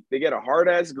Champions League. They get a hard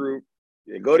ass group.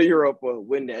 They go to Europa,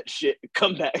 win that shit,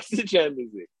 come back to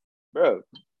Champions League, bro.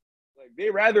 Like, they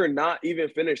rather not even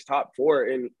finish top 4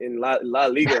 in La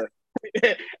Liga.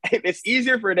 It's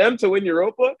easier for them to win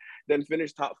Europa than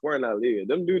finish top 4 in La Liga.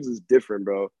 Them dudes is different,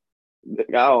 bro. I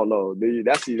don't know.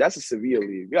 That's a Sevilla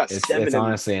league. You got 7. It's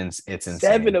honestly, it's insane.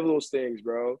 7 of those things,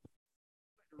 bro.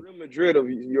 Real Madrid of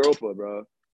Europa, bro.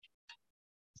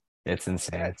 It's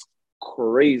insane. That's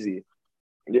crazy.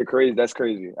 They're crazy. That's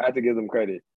crazy. I have to give them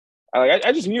credit.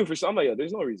 I just knew for some, like, yo,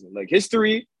 there's no reason. Like,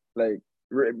 history, like,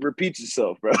 repeats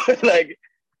itself, bro. Like,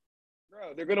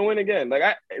 bro, they're gonna win again. Like,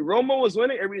 Roma was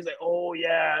winning. Everybody's like, oh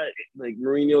yeah, like,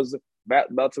 Mourinho's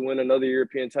about to win another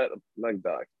European title. Like,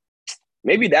 dog,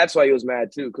 maybe that's why he was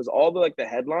mad too, because all the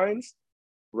headlines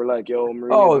were like, yo, Mourinho.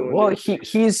 Oh well,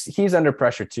 he's under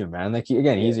pressure too, man. Like,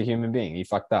 he's a human being. He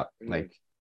fucked up. Like,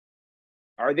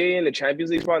 are they in the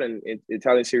Champions League spot in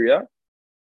Italian Serie A?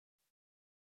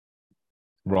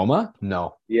 Roma?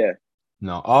 No. Yeah.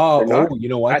 No. Oh, you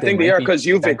know what? I think they are because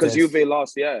Juve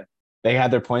lost. Yeah. They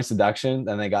had their points deduction,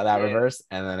 then they got that reversed,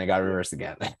 and then they got reversed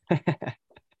again.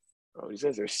 Oh, these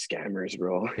guys are scammers,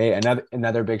 bro. Hey,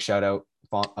 another big shout out,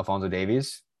 Alphonso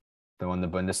Davies, the one in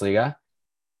the Bundesliga.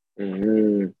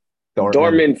 Mm-hmm.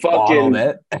 Dortmund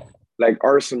fucking like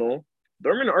Arsenal.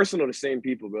 Dortmund and Arsenal are the same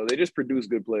people, bro. They just produce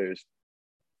good players.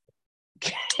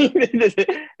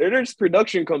 They're just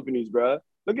production companies, bro.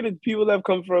 Look at the people that have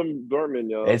come from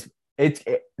Dortmund, yo.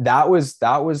 That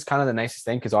was kind of the nicest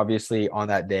thing, because obviously on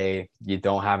that day you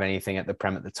don't have anything at the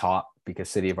Prem at the top because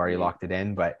City have already locked it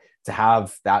in. But to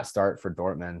have that start for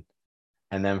Dortmund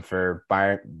and then for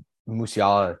Bayern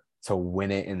Musiala to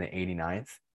win it in the 89th.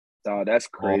 Oh, that's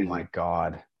crazy. Oh my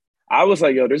God. I was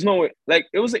like, yo, there's no way. Like,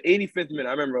 it was the 85th minute.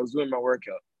 I remember I was doing my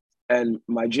workout and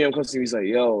my GM comes to me. He's like,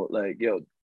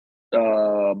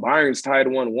 Bayern's tied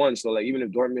 1-1. So, like, even if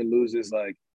Dortmund loses,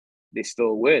 like, they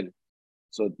still win.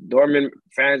 So Dortmund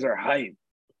fans are hyped.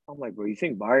 I'm like, bro, you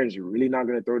think Bayern's really not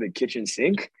going to throw the kitchen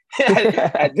sink?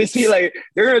 At this, like,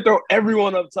 they're going to throw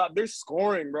everyone up top. They're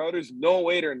scoring, bro. There's no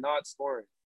way they're not scoring.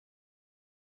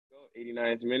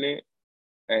 89th minute.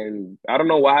 And I don't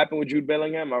know what happened with Jude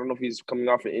Bellingham. I don't know if he's coming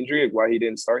off an injury, why he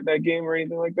didn't start that game or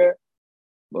anything like that.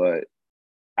 But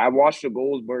I watched the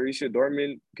goals Borussia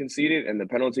Dortmund conceded and the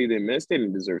penalty they missed. They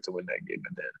didn't deserve to win that game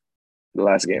at the end. The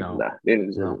last game, they didn't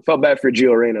deserve it. Felt bad for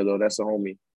Gio Reyna, though. That's the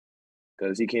homie.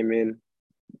 Because he came in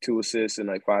 2 assists in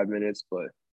like 5 minutes. But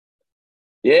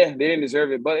Yeah, they didn't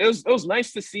deserve it, but it was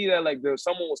nice to see that like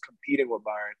someone was competing with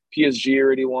Bayern. PSG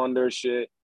already won their shit.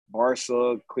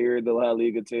 Barca cleared the La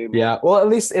Liga table. Yeah, well, at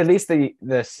least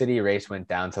the city race went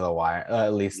down to the wire.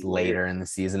 At least Later, later in the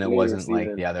season, it later in the wasn't like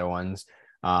season. the other ones.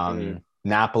 Mm-hmm.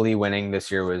 Napoli winning this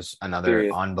year was another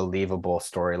Period. unbelievable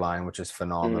storyline, which is Mm-hmm.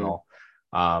 phenomenal.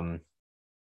 Um,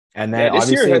 and then Yeah, this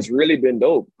year obviously, has really been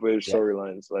dope with yeah,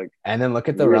 storylines. Like and then look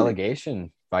at the really.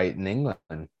 relegation fight in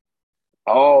England.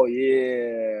 Oh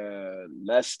yeah,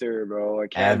 Leicester, bro. I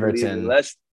can't believe it. Everton,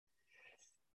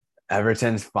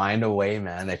 Everton's find a way,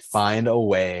 man. They find a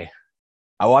way.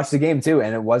 I watched the game too,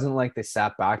 and it wasn't like they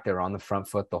sat back. They were on the front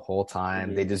foot the whole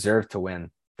time. They Mhm. deserved to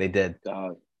win. They did.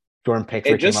 God, Jordan it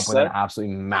Pickford came up just with an sucks,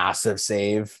 absolutely massive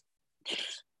save.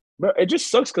 bro. It just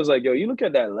sucks because like yo, you look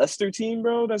at that Leicester team,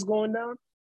 bro, that's going down.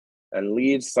 And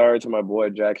Leeds, sorry to my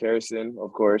boy Jack Harrison,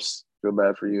 of course. Feel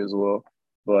bad for you as well.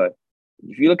 But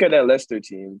if you look at that Leicester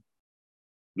team,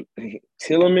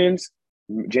 Tillemans,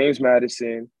 James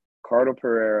Madison, Carlo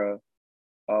Pereira,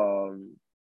 um,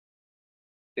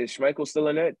 is Schmeichel still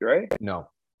in it, right? No,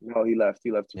 No, he left.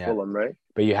 He left to yeah, Fulham, right?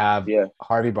 but you have Yeah.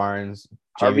 Harvey Barnes,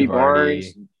 Jamie Harvey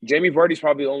Barnes, Vardy. Jamie Vardy's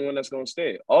probably the only one that's going to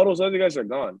stay. All those other guys are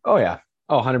gone. Oh yeah,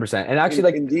 100%. And actually,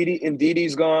 like,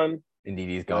 Indeedy's gone. indeed,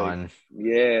 he's Like, gone.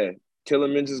 yeah.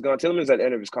 Tillemans is gone. Tillemans at the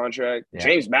end of his contract. Yeah,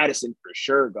 James Madison for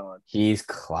sure gone. he's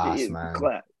class, man.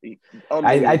 I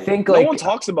Unbelievable. think No one like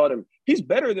talks about him. He's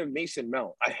better than Mason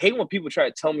Mount. I hate when people try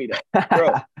to tell me that.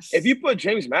 Bro, if you put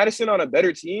James Madison on a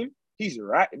better team, he's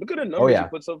right. Look at the oh numbers he yeah,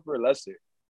 puts up for Leicester.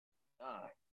 Ah.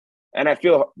 And I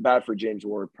feel bad for James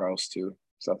Ward-Prowse too,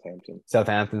 Southampton.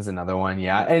 Southampton's another one.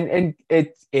 Yeah, Yeah. and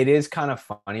it is kind of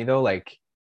funny though. Like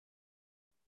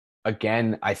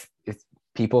again, if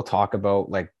people talk about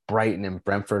like Brighton and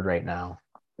Brentford right now,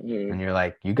 Mhm. and you're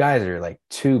like, you guys are like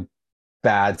two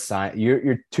bad sign.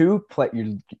 You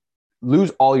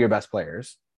lose all your best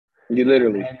players, You and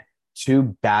literally, then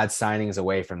two bad signings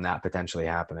away from that potentially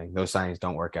happening. Those signings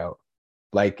don't work out.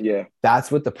 Like yeah, that's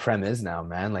what the Prem is now,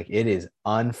 man. Like it is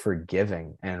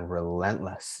unforgiving and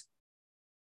relentless.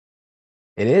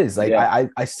 It is like yeah.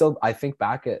 I still I think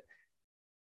back to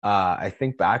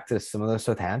some of those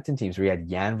Southampton teams where you had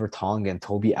Jan Vertonghen,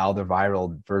 Toby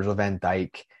Alderweireld, Virgil van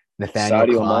Dijk, Nathaniel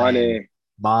Sadio Klein, Mane,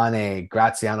 Mane,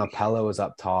 Graziano Pella was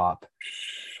up top.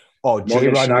 Oh,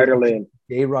 Morgan Schneiderlin.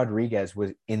 Jay Rodriguez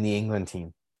was in the England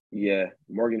team. Yeah,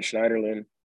 Morgan Schneiderlin.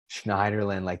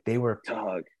 Schneiderlin, like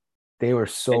Dog. they were And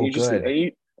so you just good.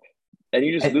 lose.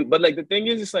 And, But like the thing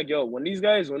is, it's like, yo, when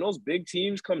those big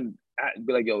teams come at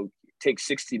be like, yo, take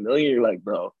 60 million, you're like,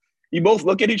 bro. You both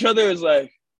look at each other, it's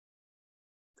like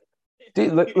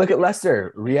dude, look at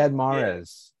Leicester, Riyad yeah.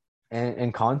 Mahrez,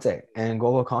 and Conte and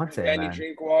Golo Conte, Danny man.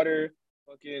 Drinkwater,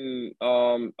 fucking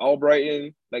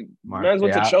Albrighton, like man's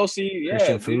went to Yeah, Chelsea. Yeah,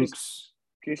 Christian they just Fuchs.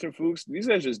 Christian Fuchs. These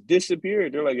guys just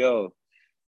disappeared. They're like, yo,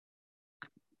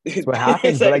 That's what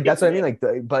happens. it's But like, like that's what I mean.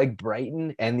 yeah, But like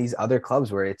Brighton and these other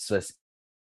clubs where it's just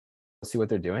see what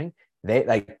they're doing. They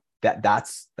like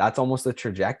that's almost the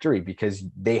trajectory because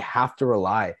they have to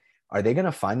rely. Are they going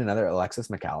to find another Alexis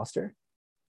McAllister?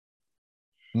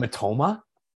 Matoma?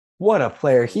 What a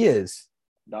player he is.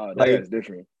 nah, that Like guy's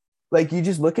different. like you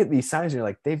just look at these signs and you're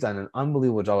like, they've done an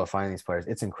unbelievable job of finding these players.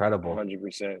 It's incredible.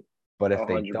 100%. But if a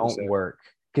they hundred don't percent. work,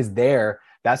 because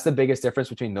that's the biggest difference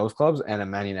between those clubs and a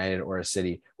Man United or a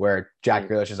City, where Jack Mm,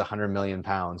 Grealish is 100 million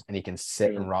pounds and he can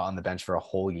sit and mm, rot on the bench for a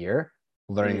whole year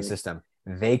learning the mm, system.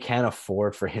 They can't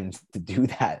afford for him to do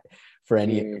that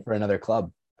mm, for another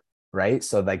club, right?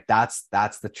 So like that's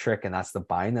the trick and that's the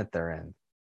bind that they're in, and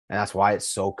that's why it's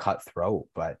so cutthroat.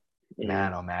 But mm.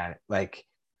 man, oh man, like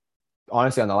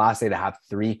honestly, on the last day to have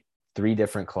three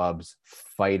different clubs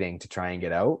fighting to try and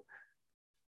get out,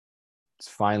 it's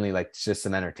finally like it's just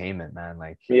some entertainment, man.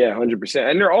 Like Yeah, 100%.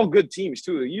 And they're all good teams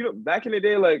too. You know, back in the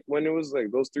day, like when it was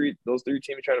like those three teams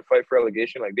trying to fight for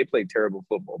relegation, like they played terrible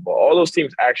football. But all those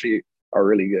teams actually are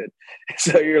really good.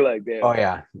 So you're like, damn. oh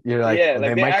yeah, you're like Yeah, they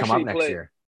like they might come up actually next play.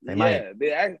 year. They might.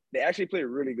 Yeah, they actually play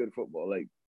really good football. Like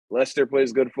Leicester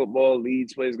plays good football,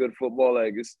 Leeds plays good football.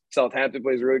 Like Southampton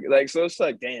plays really good. Like so, it's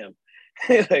like damn,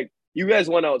 like you guys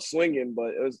went out swinging,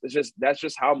 but it's just that's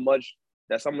how much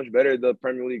better the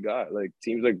Premier League got. Like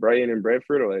teams like Brighton and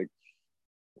Brentford are like,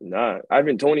 nah.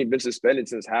 Ivan Toney been suspended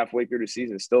since halfway through the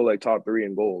season, still like top three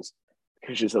in goals.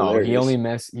 It's just Oh, he only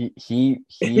hilarious. missed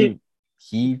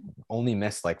he only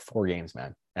missed like 4 games,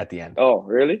 man. At the end, Oh,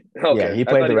 really? yeah, Okay. he I played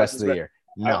thought the he got rest of the suspended. year.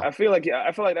 I, No, I feel like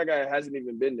that guy hasn't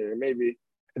even been there. Maybe.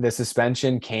 the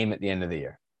suspension came at the end of the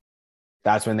year.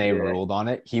 That's when they Yeah. ruled on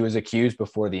it. He was accused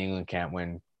before the England camp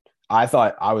when I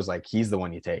was like, he's the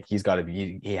one you take. He's got to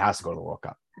be. He has to go to the World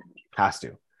Cup. Has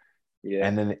to. Yeah.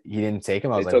 And then he didn't take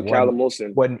him. I They was like, took Callum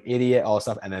Wilson. what an idiot, all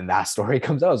stuff. And then that story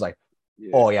comes out. I was like,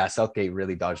 oh, yeah, Southgate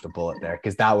really dodged a bullet there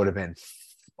because that would have been,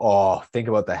 think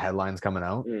about the headlines coming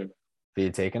out. If he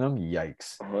had taken him,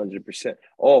 yikes. 100%.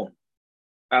 Oh,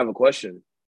 I have a question.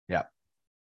 Yeah.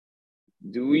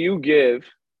 Do you give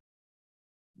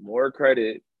more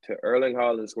credit to Erling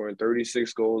Haaland scoring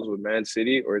 36 goals with Man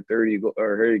City or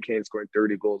Harry Kane scoring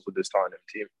 30 goals with this Tottenham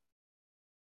team?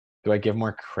 Do I give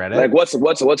more credit? Like what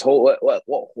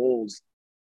holds?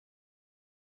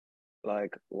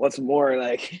 Like what's more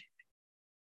like?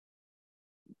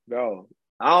 Bro,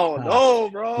 I don't know,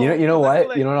 bro. You know what?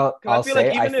 Like, you know what I'll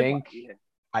say? Like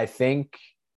I think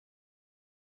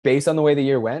based on the way the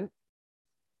year went,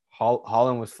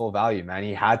 Haaland was full value, man.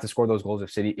 He had to score those goals if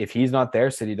City. If he's not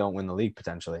there, City don't win the league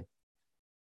potentially.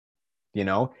 You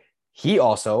know, he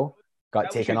also got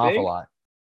taken off a lot.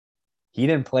 He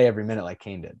didn't play every minute like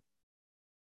Kane did.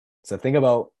 So think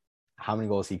about how many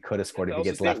goals he could have scored if he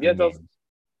gets left in games.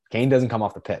 Kane doesn't come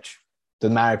off the pitch.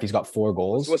 Doesn't matter if he's got 4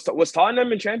 goals. Was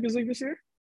Tottenham in Champions League this year?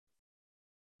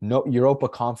 No, Europa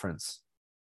Conference.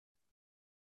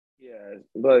 Yeah,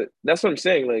 but that's what I'm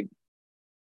saying. Like,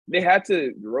 they had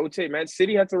to rotate. Man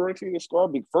City had to rotate the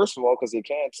squad. First of all, because they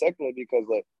can't. Secondly, because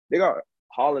like they got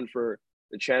Haaland for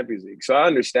the Champions League. So I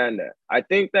understand that. I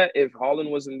think that if Haaland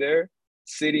wasn't there,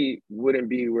 City wouldn't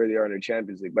be where they are in the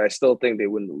Champions League. But I still think they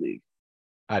win the league.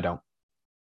 I don't.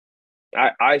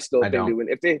 I still think they win.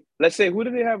 If they, let's say, who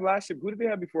did they have last year? Who did they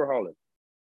have before Haaland?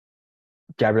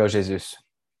 Gabriel Jesus.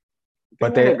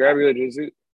 But they Gabriel Jesus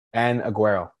and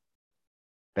Aguero.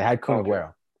 They had Kun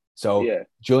Aguero. So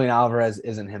Julian Alvarez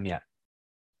isn't him yet.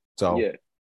 So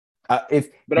I'm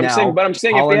saying Haaland if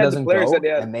they had the players that they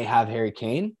had, and they have Harry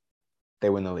Kane, they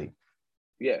win the league.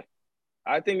 Yeah,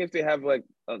 I think if they have like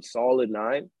a solid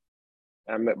 9,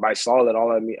 and by solid,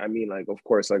 all I mean like of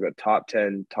course like a top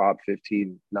 10, top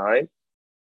 15 9,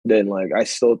 then like I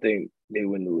still think they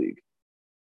win the league.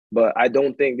 But I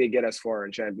don't think they get as far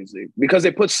in Champions League because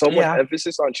they put so much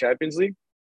emphasis on Champions League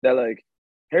that like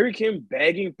Harry Kane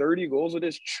bagging 30 goals with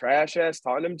this trash-ass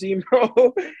Tottenham team,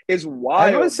 bro, is wild.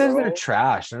 Everyone says they're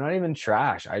trash. They're not even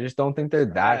trash. I just don't think they're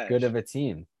that good of a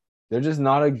team. They're just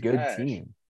not a good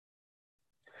team.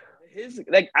 Because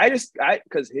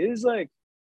his like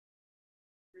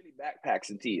really backpacks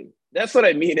a team. That's what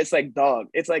I mean. It's like, dog.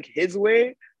 It's like his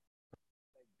way.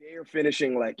 They're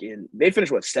finishing they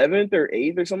finished what, 7th or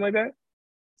 8th or something like that?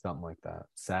 Something like that.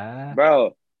 Sad.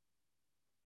 Bro.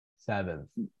 7th.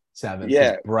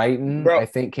 Yeah. Brighton, bro, I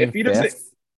think, came 5th.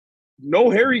 No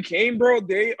Harry Kane, bro.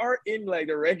 They are in like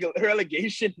the regular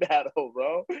relegation battle,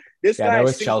 bro. This guy they're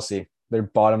with Chelsea. They're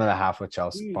bottom of the half with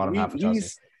Chelsea. Bottom half with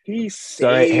Chelsea. He's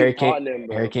saved Harry Tottenham,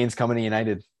 bro. Harry Kane's coming to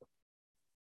United.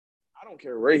 I don't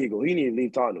care where he go. He need to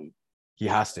leave Tottenham. He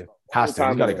has to. He's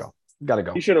got to go. Gotta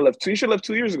go. He should have left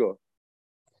 2 years ago.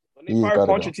 When they fired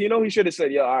Pochettino, he should have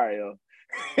said, "Yo, all right,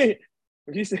 yo."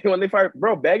 He said when they fired,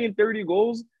 bro, bagging 30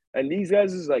 goals, and these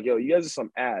guys is like, "Yo, you guys are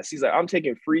some ass." He's like, "I'm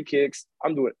taking free kicks.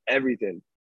 I'm doing everything."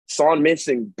 Son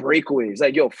missing breakaways,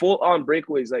 like full on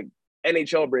breakaways, like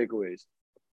NHL breakaways.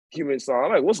 Human Son,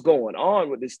 I'm like, what's going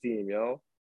on with this team, yo?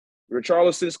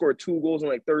 Richarlison scored 2 goals in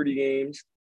like 30 games.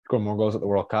 Scored more goals at the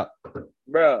World Cup,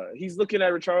 bro. He's looking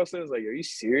at Richarlison. He's like, "Are you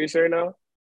serious right now?"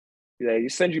 Yeah, you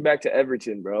send you back to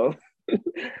Everton, bro.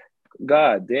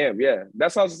 God damn, yeah.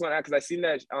 That's how I was just gonna ask, because I seen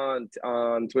that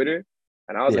on Twitter,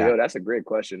 and I was like, "Yo, that's a great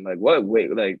question." Like, what?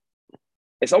 Wait, like,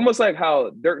 it's almost like how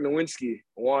Dirk Nowitzki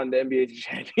won the NBA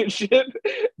championship,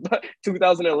 but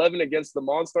 2011 against the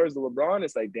Monsters, the LeBron.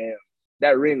 It's like, damn,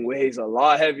 that ring weighs a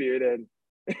lot heavier than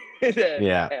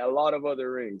a lot of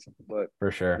other rings. But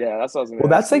for sure, yeah, that's what I was gonna. Well,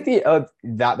 that's like the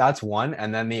that's one,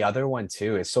 and then the other one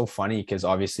too is so funny because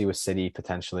obviously with City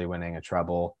potentially winning a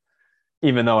treble,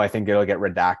 even though I think it'll get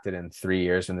redacted in 3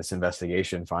 years when this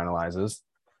investigation finalizes.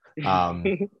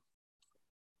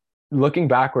 Looking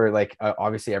backward, like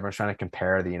obviously everyone's trying to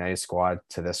compare the United squad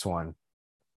to this one.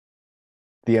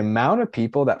 The amount of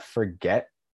people that forget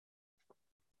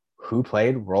who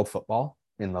played world football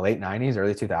in the late 90s,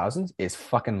 early 2000s is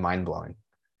fucking mind-blowing.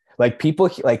 Like people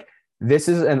like this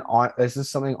is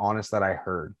something honest that I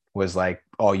heard was like,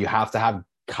 oh, you have to have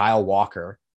Kyle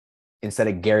Walker instead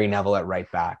of Gary Neville at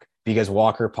right back because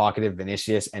Walker pocketed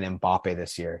Vinicius and Mbappe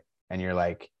this year. And you're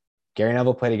like, Gary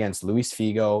Neville played against Luis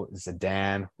Figo,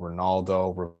 Zidane,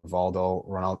 Ronaldo, Rivaldo,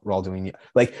 Ronaldinho.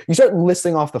 Like you start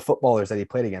listing off the footballers that he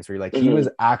played against where you're like, he was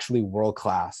actually world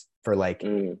class for like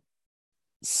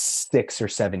 6 or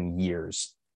 7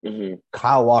 years.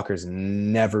 Kyle Walker's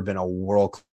never been a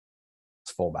world class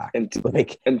fullback.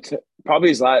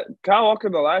 Probably Kyle Walker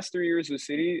the last 3 years with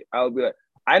City, I'll be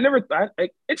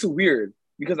like, it's weird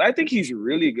because I think he's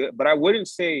really good, but I wouldn't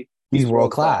say He's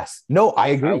world class. class. No, I I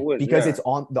agree would, because yeah. it's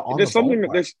on the There's ball something.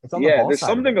 part. It's on the ball There's side of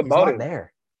something it. He's about not him.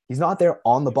 there. He's not there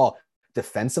on the ball.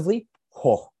 Defensively,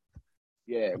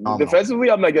 Yeah, phenomenal.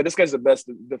 defensively, I'm like, yo, this guy's the best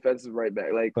defensive right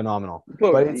back. Like, Phenomenal.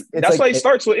 but it's that's like, why he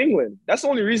starts with England. That's the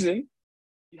only reason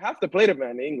you have to play the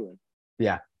man in England.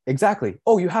 Yeah, exactly.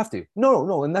 Oh, you have to.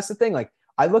 No. And that's the thing. Like,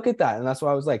 I look at that, and that's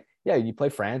why I was like, yeah, you play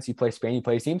France, you play Spain, you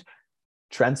play teams.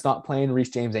 Trent's not playing. Reece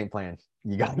James ain't playing.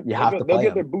 You have to play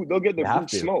him. They'll get their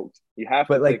boots smoked. You have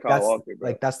to play Kyle Walker, bro.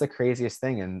 Like that's the craziest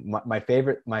thing. And my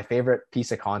favorite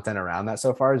piece of content around that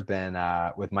so far has been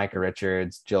with Micah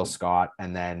Richards, Jill Scott,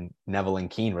 and then Neville and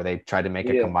Keane, where they tried to make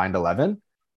a combined 11.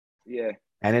 Yeah,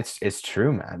 and it's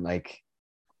true, man. Like,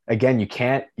 again,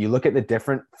 you look at the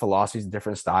different philosophies,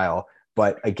 different style,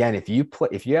 but again, if you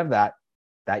have that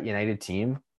United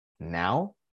team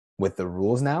now with the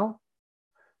rules now,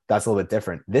 that's a little bit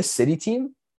different. This City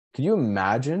team, could you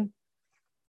imagine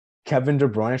Kevin De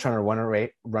Bruyne trying to run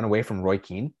away from Roy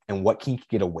Keane and what Keane could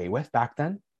get away with back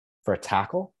then for a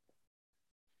tackle?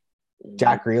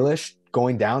 Jack Grealish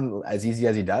going down as easy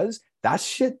as he does. That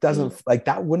shit doesn't like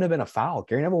that wouldn't have been a foul.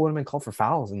 Gary Neville wouldn't have been called for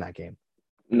fouls in that game.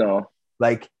 No.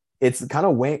 Like, it's kind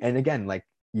of way. And again, like,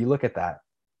 you look at that.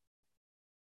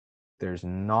 There's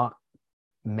not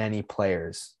many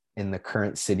players in the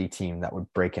current City team that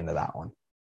would break into that one.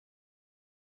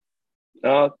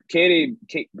 Kevin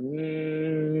De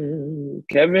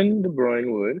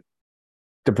Bruyne would.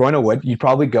 De Bruyne would. You'd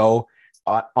probably go.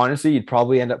 Honestly, you'd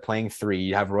probably end up playing 3.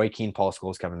 You'd have Roy Keane, Paul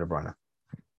Scholes, Kevin De Bruyne.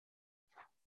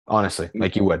 Honestly,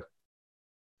 like you would.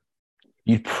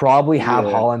 You'd probably have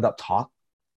Haaland up top.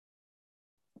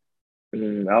 I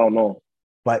don't know,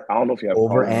 but I don't know if you have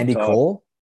over Haaland Andy up top. Cole.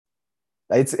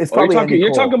 It's probably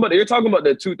you're talking about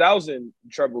the 2000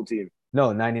 treble team.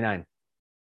 No, 99.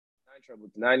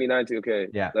 99 too. Okay,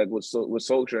 yeah, like with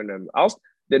Solskjaer and them.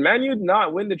 Did Man U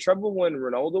not win the treble when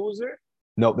Ronaldo was there?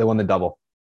 Nope, they won the double.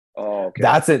 Oh, okay.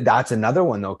 That's another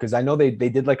one though, because I know they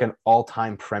did like an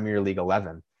all-time Premier League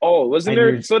 11. Oh, wasn't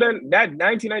there? So then that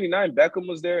 1999 Beckham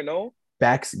was there, no?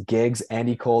 Becks, Giggs,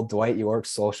 Andy Cole, Dwight York,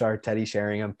 Solskjaer, Teddy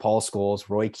Sheringham, Paul Scholes,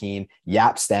 Roy Keane,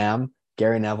 Yap Stam,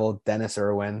 Gary Neville, Dennis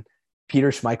Irwin, Peter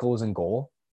Schmeichel was in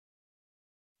goal.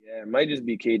 Yeah, it might just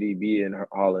be KDB and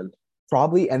Haaland.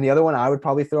 Probably, and the other one I would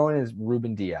probably throw in is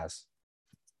Ruben Diaz.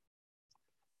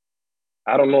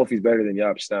 I don't know if he's better than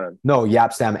Yap Stam. No,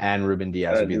 Yap Stam and Ruben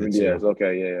Diaz would be Ruben the two. Diaz.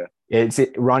 Okay, yeah.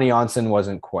 Ronnie Onsen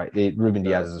wasn't quite. Ruben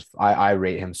Diaz is. I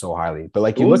rate him so highly, but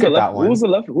like you look at that one. Who was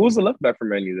the left back for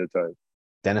Man U that time?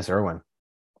 Dennis Irwin.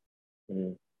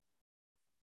 Man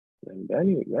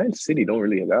City don't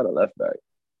really got a left back.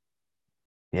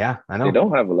 Yeah, I know. They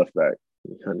don't have a left back.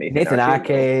 Nathan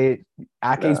Ake.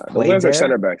 Ake's played those guys there. Are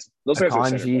center backs. Those guys are Akanji,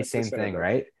 center backs. same thing,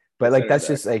 right? But like that's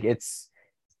just like it's.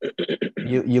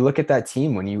 You look at that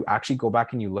team when you actually go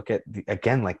back and you look at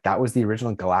again, like that was the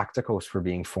original Galacticos for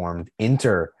being formed.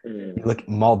 Inter, you look at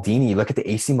Maldini, you look at the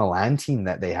AC Milan team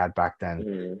that they had back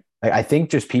then. Like, I think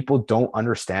just people don't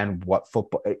understand what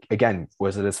football. Again,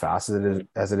 was it as fast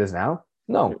as it is now?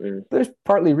 No, there's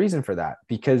partly reason for that,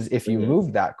 because if you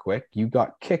moved that quick, you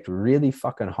got kicked really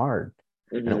fucking hard,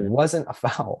 and it wasn't a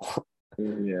foul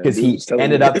because he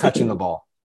ended up touching the ball.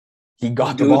 He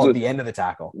got the ball at the end of the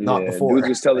tackle, not before. Dudes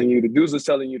was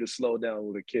telling you to slow down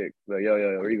with a kick. Like, yo,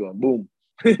 where you going? Boom.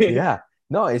 Yeah.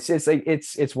 No, it's just like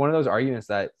it's one of those arguments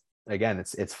that, again,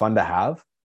 it's fun to have,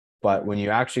 but when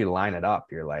you actually line it up,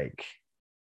 you're like,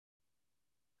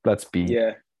 let's be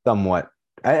somewhat.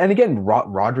 And again,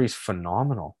 Rodri's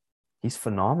phenomenal. He's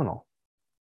phenomenal.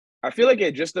 I feel like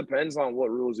it just depends on what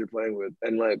rules you're playing with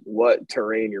and like what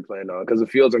terrain you're playing on, because the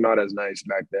fields are not as nice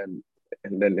back then.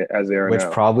 And then as they are which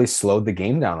now. Probably slowed the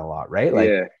game down a lot, right?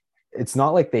 Like, it's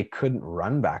not like they couldn't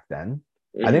run back then.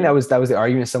 I think that was the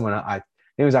argument. I think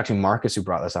it was actually Marcus who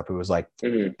brought this up. Who was like,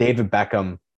 David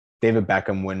Beckham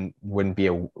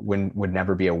would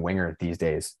never be a winger these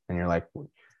days. And you're like,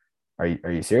 are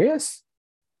you serious?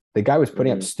 The guy was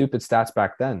putting up stupid stats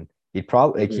back then. He'd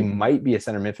probably he might be a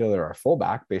center midfielder or a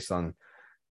fullback based on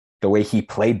the way he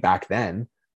played back then.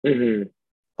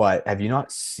 But have you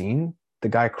not seen the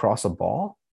guy cross a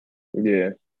ball? Yeah.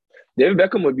 David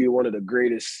Beckham would be one of the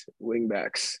greatest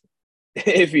wingbacks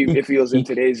if he was in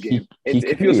today's game.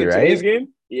 If he was in today's game,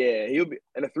 he'll be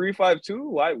in a 3-5-2.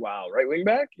 Why? Wow, right wing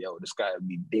back. Yo, this guy would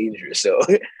be dangerous. So,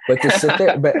 but to sit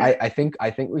there, but I think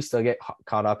we still get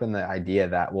caught up in the idea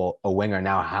that, well, a winger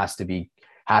now has to beat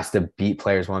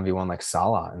players 1v1 like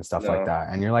Salah and stuff like that,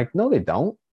 and you're like, no, they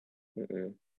don't.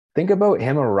 Think about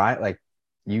him, like.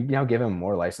 You now give him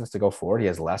more license to go forward. He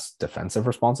has less defensive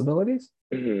responsibilities.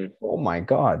 Oh my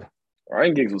God.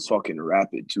 Ryan Giggs was fucking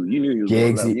rapid too. You knew he was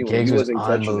going Giggs, left. Giggs You was wasn't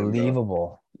catching him, bro.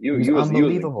 unbelievable. You He was you was you wasn't you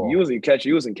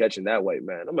unbelievable. wasn't catching that white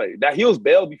man. I'm like that. He was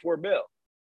Bale before Bale.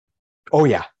 Oh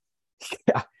yeah,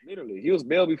 yeah. Literally, he was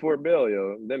Bale before Bale,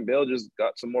 yo. Then Bale just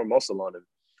got some more muscle on him,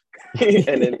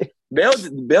 and then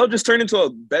Bale just turned into a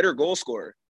better goal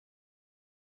scorer.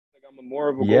 Like I'm more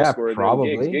of a goal Yeah, scorer than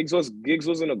Giggs. probably. Giggs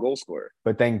wasn't a goal scorer.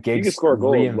 But then He could Giggs score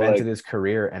goals, but reinvented like his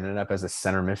career, ended up as a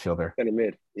center midfielder. kind of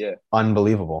mid. Yeah,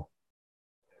 Unbelievable.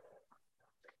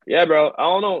 yeah, bro. I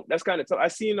don't know. That's kind of tough. I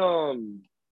seen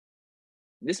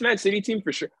this Man City team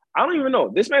for sure. I don't even know.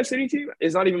 This Man City team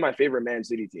is not even my favorite Man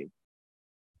City team,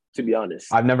 to be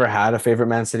honest. I've never had a favorite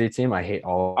Man City team. I hate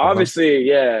all of them. Obviously,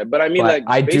 yeah, but I mean, But like,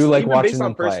 I do like watching based on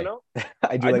them play. personnel,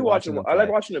 I do I like do watch watching them. them I like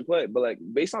play. watching them play, but like,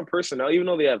 based on personnel, even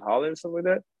though they have Holland and stuff like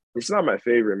that, it's not my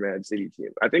favorite Man City team.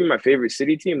 I think my favorite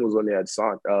City team was when they had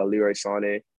Leroy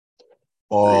Sané,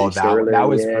 Oh, that Sterling.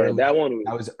 was Yeah, early. that one was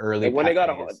That was early like when they Pep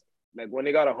got days.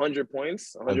 100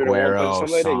 points, 101 points, Aguero,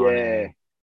 something like that. Sane.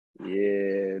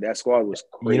 Yeah, that squad was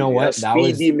You know crazy. That what? That speed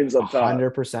was demons up top.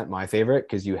 100% my favorite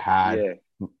because you had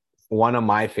Yeah, one of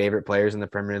my favorite players in the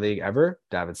Premier League ever,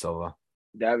 David Silva.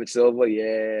 David Silva.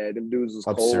 Yeah, them dudes was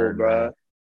cold, Absurd, bro. man. Them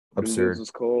dudes Absurd.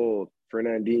 was cold.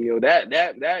 Fernandinho.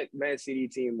 That Man City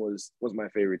team was my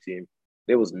favorite team.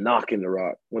 They was knocking the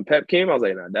rock. When Pep came, I was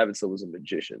like, nah, David Silva was a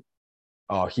magician.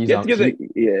 Oh, You have to give that.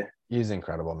 Yeah, he's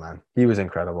incredible, man. He was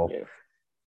incredible. yeah.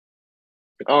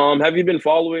 Have you been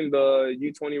following the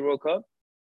U20 World Cup?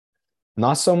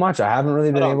 Not so much. I haven't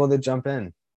really been Hold on. able to jump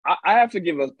in. I have to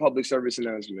give a public service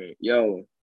announcement. Yo,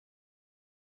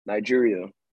 Nigeria,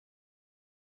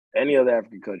 any other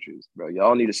African countries, bro,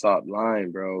 y'all need to stop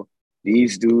lying, bro.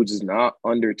 These dudes is not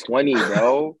under 20,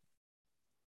 bro.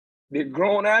 They're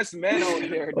grown ass men out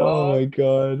there, Oh dog. my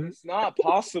god. It's not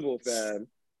possible, fam.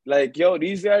 Like, yo,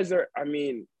 these guys are, I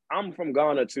mean, I'm from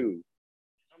Ghana too.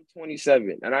 I'm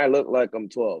 27 and I look like I'm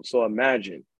 12. So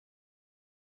imagine.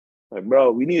 Like,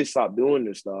 bro, we need to stop doing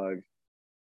this, dog.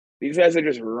 These guys are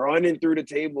just running through the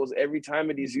tables every time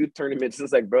at these youth tournaments.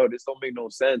 It's like, bro, this don't make no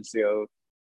sense, yo.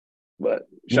 But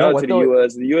You know shout out to what the though?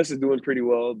 U.S. The U.S. is doing pretty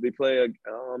well. They play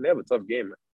they have a tough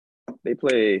game. They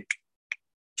play.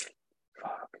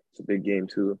 Fuck, it's a big game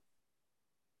too.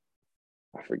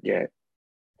 I forget.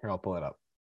 Here, I'll pull it up.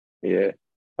 Yeah,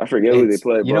 I forget who they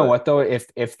play. You know But what though?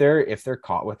 If they're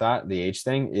caught with that, the age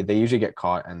thing, they usually get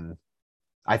caught, and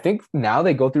I think now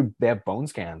they have bone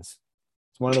scans.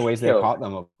 It's one of the ways they've yo, caught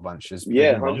them a bunch is they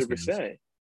yeah, do bone scans. 100%,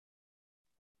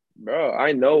 bro.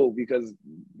 I know because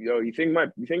you think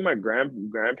my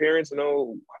grandparents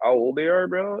know how old they are,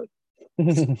 bro? Oh,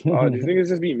 these niggas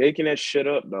just be making that shit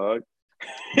up, dog.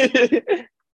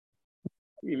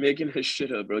 Be making this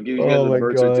shit up, bro. Give you guys Oh a my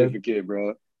birth god. certificate,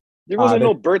 bro. There wasn't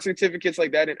no That birth certificates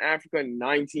like that in Africa in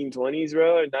 1920s,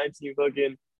 bro. 19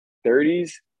 fucking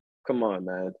 30s. Come on,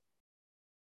 man.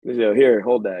 Yo, here,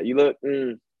 hold that. You look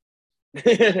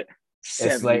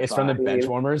it's from the 75. bench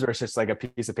warmers, where it's just like a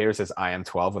piece of paper that says "I am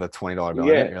 12" with a $20 bill in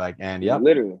it. Yeah, You're like, and yep.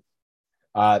 literally.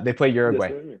 They play That's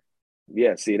Uruguay. what I mean.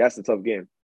 Yeah, see, that's the tough game.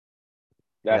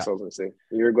 Yeah. That's what I was gonna say.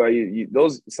 Uruguay,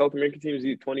 those South American teams,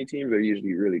 20 teams are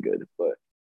usually really good. But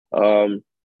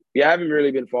yeah, I haven't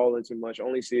really been following too much.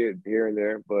 Only see it here and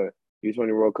there, but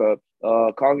U20 World Cup.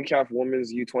 CONCACAF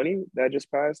Women's U20 that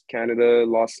just passed. Canada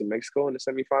lost to Mexico in the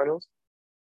semifinals.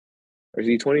 Or is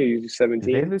it U20 or U17?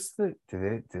 Did they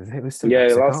lose to Yeah,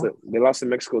 Mexico? they lost to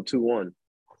Mexico 2-1. And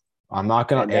I'm not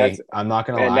gonna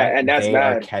and lie. that's They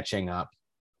are bad. catching up.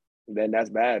 Then that's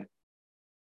bad.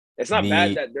 It's not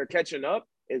bad The that they're catching up.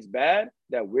 It's bad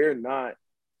that we're not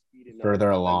speeding up. further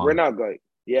Like we're along. not going.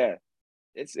 Yeah,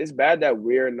 it's bad that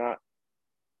we're not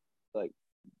like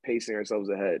pacing ourselves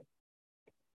ahead,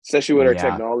 especially with our Yeah.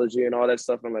 technology and all that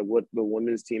stuff, and like what the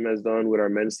women's team has done, what our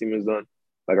men's team has done.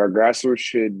 Like our grassroots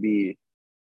should be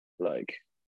like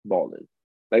balling.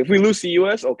 Like if we lose to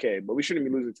US, okay, but we shouldn't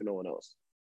be losing to no one else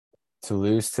To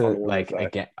lose on to the women's like side.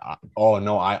 again. Oh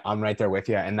no, I'm right there with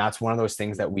you. And that's one of those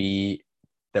things that we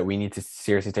need to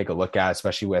seriously take a look at,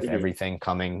 especially with Mm-hmm. everything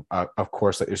coming. Of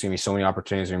course, like, there's gonna be so many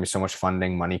opportunities, there's gonna be so much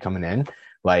funding, money coming in.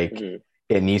 Like Mm-hmm.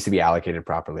 it needs to be allocated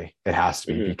properly. It has to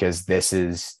be Mm-hmm. because this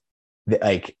is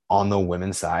like on the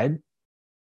women's side.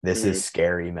 This Mm-hmm. is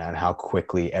scary, man. How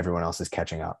quickly everyone else is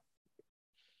catching up.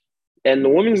 And the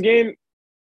women's game,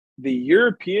 the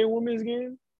European women's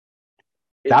game,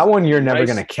 That is one you're never nice.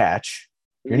 gonna catch.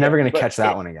 You're Yeah, never gonna but catch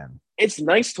that one again. it's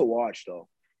nice to watch though.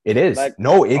 It is. Like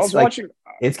No, I it's was like watching,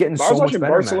 it's getting I was so much watching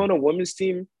better, man. Barcelona women's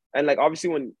team, and like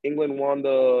obviously when England won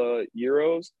the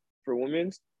Euros for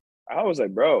women's, I was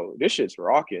like, bro, this shit's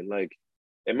rocking. Like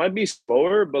it might be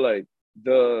slower, but like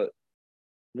the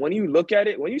when you look at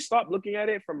it, when you stop looking at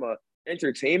it from a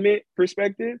entertainment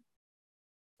perspective,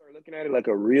 start looking at it like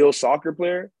a real soccer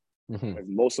player, like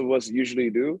most of us usually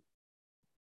do.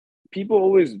 People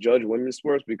always judge women's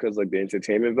sports because like the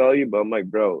entertainment value, but I'm like,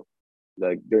 bro,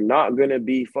 like they're not gonna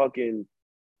be fucking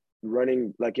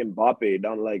running like Mbappe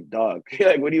down like dog.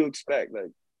 Like, what do you expect?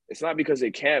 Like, it's not because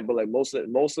they can't, but like most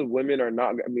of women are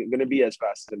not. I mean, gonna be as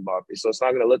fast as Mbappe, so it's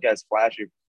not gonna look as flashy.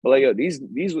 But like, yo, these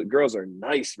girls are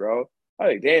nice, bro. I'm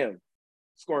like, damn,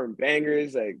 scoring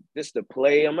bangers, like just to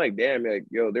play. I'm like, damn, like,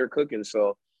 yo, they're cooking.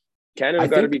 So Canada I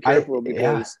got to think be careful yeah.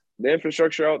 because the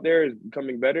infrastructure out there is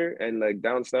becoming better, and like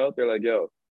down south, they're like,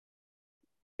 yo,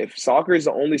 if soccer is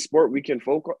the only sport we can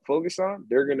focus on,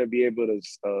 they're gonna be able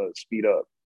to speed up.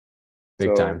 Big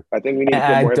So time. I think we need to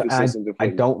And put more emphasis into I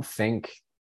footy. don't think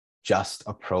just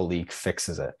a pro league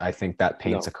fixes it. I think that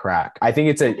paints a No. crack. I think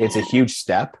it's a huge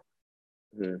step.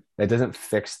 Mm-hmm. That doesn't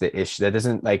fix the issue. That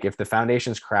doesn't, like, if the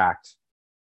foundation's cracked,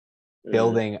 Mm-hmm.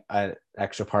 building an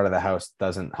extra part of the house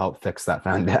doesn't help fix that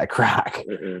crack.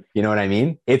 Mm-hmm. You know what I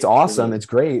mean? It's awesome, Mm-hmm. it's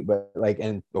great, but like,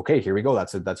 and okay, here we go.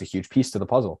 That's a huge piece to the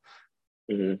puzzle.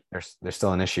 Mm-hmm. There's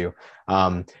still an issue.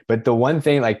 But the one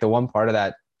thing, like the one part of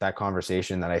that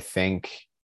conversation that I think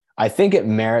it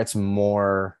merits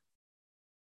more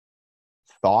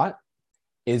thought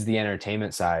is the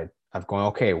entertainment side of going,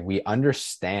 okay, we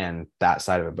understand that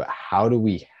side of it, but how do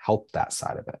we help that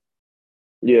side of it?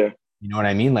 Yeah. You know what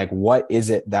I mean? Like, what is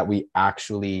it that we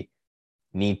actually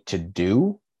need to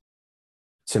do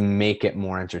to make it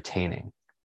more entertaining?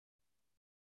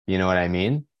 You know what I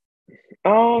mean?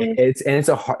 Um. It's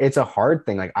a hard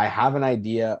thing. Like, I have an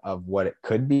idea of what it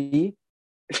could be,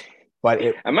 but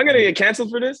it Am I gonna get canceled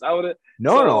for this? I would.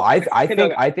 no. So no, I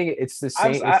think it's the I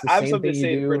have same. It's the I have same something thing to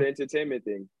you say for the do. entertainment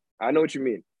thing. I know what you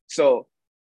mean. So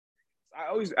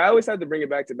I always have to bring it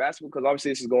back to basketball because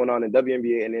obviously this is going on in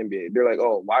WNBA and NBA. They're like,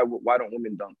 oh, why don't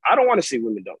women dunk? I don't want to see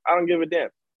women dunk. I don't give a damn.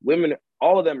 Women,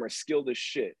 all of them are skilled as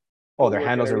shit. Oh, their Footwork and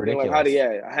handles are everything. Like how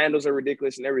ridiculous. handles are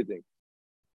ridiculous and everything.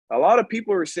 A lot of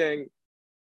people are saying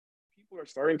people are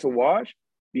starting to watch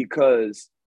because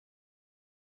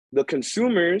the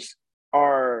consumers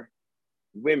are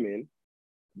women,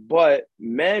 but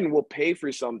men will pay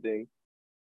for something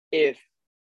if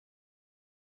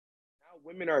now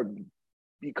women are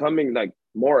becoming like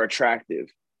more attractive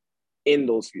in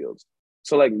those fields.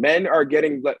 So like men are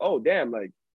getting like, oh damn,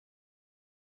 like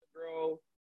girl.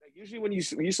 Like usually when you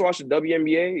used to watch the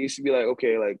WNBA, it used to be like,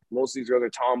 okay, like most of these girls are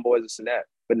tomboys, this and that.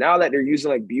 But now that they're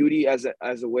using like beauty as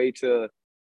a way to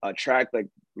attract like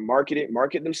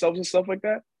market themselves and stuff like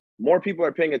that, more people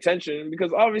are paying attention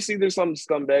because obviously there's some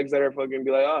scumbags that are fucking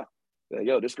be like, like,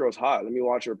 yo, this girl's hot. Let me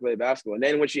watch her play basketball. And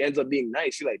then when she ends up being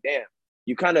nice, you're like, damn,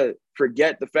 you kind of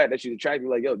forget the fact that she's attractive.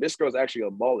 Like, yo, this girl's actually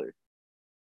a baller.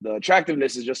 The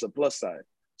attractiveness is just a plus side.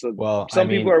 So Well, I some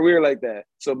people mean, are weird like that.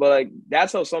 So, but like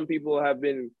that's how some people have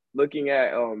been looking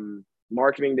at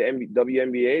marketing the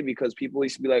WNBA because people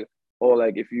used to be like, oh,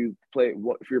 like if you're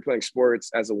playing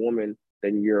sports as a woman,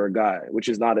 then you're a guy, which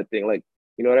is not a thing. Like,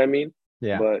 you know what I mean?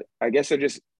 yeah. But I guess they're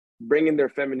just bringing their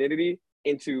femininity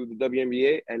into the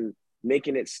WNBA and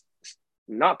making it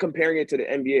not comparing it to the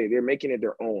NBA. They're making it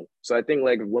their own. So I think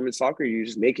like women's soccer, you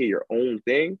just make it your own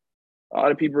thing. A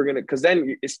lot of people are gonna, because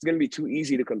then it's gonna be too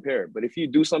easy to compare. But if you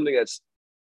do something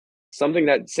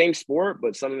that same sport,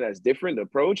 but something that's different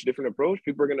approach,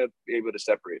 people are gonna be able to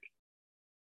separate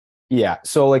it. Yeah.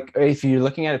 So like if you're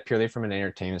looking at it purely from an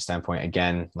entertainment standpoint,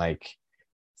 again, like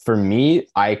for me,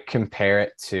 I compare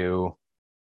it to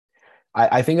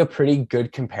I think a pretty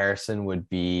good comparison would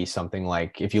be something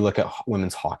like if you look at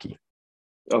women's hockey.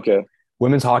 Okay.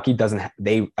 Women's hockey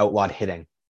they outlawed hitting.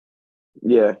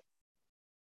 Yeah.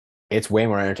 It's way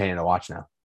more entertaining to watch now.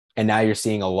 And now you're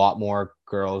seeing a lot more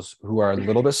girls who are a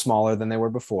little bit smaller than they were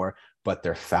before, but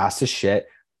they're fast as shit.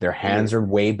 Their hands are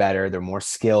way better. They're more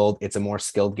skilled. It's a more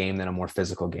skilled game than a more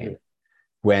physical game.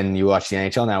 When you watch the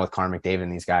NHL now with Connor McDavid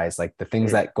and these guys, like the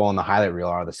things that go on the highlight reel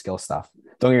are the skill stuff.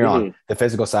 Don't get me wrong. The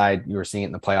physical side, you were seeing it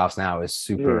in the playoffs now, is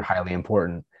super highly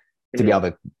important to be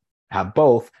able to have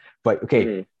both. But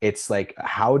okay, it's like,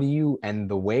 how do you, and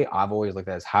the way I've always looked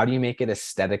at it is how do you make it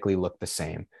aesthetically look the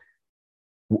same?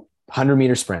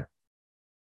 100-meter sprint.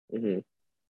 The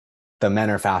men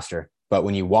are faster, but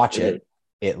when you watch it,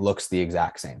 it looks the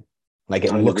exact same. Like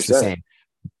it 100%. Looks the same.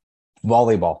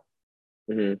 Volleyball.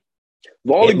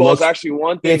 Volleyball is actually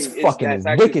one thing. It's fucking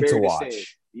wicked to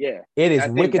watch. Yeah, it is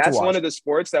wicked to watch. That's one of the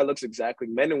sports that looks exactly.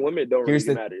 Men and women don't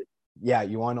really matter. Yeah,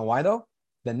 you want to know why though?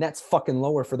 The net's fucking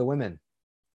lower for the women.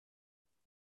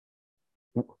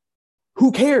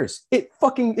 Who cares? It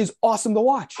fucking is awesome to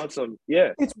watch. Awesome.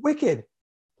 Yeah, it's wicked.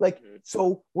 Like,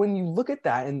 so when you look at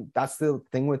that, and that's the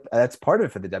thing with that's part of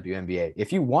it for the WNBA.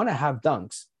 If you want to have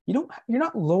dunks, you're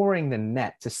not lowering the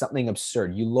net to something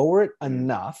absurd. You lower it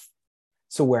enough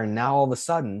so where now all of a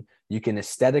sudden you can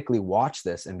aesthetically watch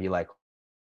this and be like,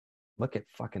 look at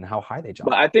fucking how high they jump.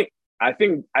 But I think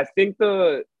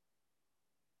the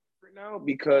right now,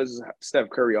 because Steph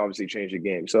Curry obviously changed the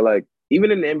game. So like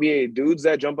even in the NBA, dudes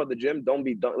that jump out the gym don't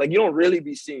be dunk. Like you don't really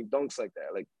be seeing dunks like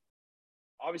that. Like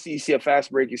obviously you see a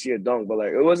fast break, you see a dunk, but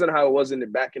like it wasn't how it was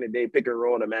back in the day, pick and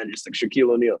roll and a man just like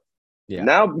Shaquille O'Neal. Yeah.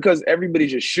 Now because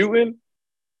everybody's just shooting,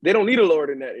 they don't need to lower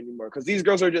the net anymore because these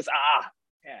girls are just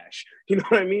cash. You know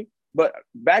what I mean? But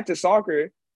back to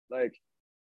soccer, like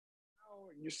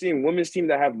you're seeing women's team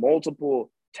that have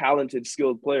multiple talented,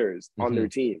 skilled players on their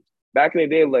team. Back in the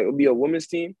day, like it would be a women's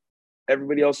team,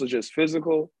 everybody else was just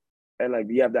physical, and like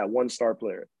you have that one star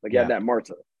player, like you had that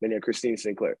Marta, then you had Christine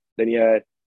Sinclair, then you had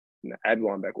Abby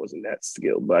Wambach wasn't that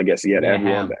skilled, but I guess he had Abby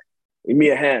Wambach,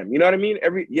 Mia Hamm. You know what I mean?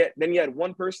 Then you had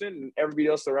one person, and everybody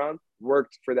else around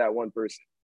worked for that one person.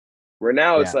 Where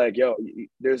now it's like, yo,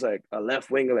 there's like a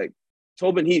left winger, like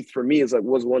Tobin Heath for me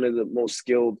was one of the most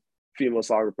skilled female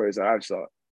soccer players that I've saw,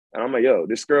 and I'm like, yo,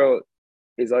 this girl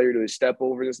is all you're doing is step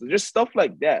over this, just stuff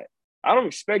like that. I don't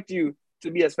expect you to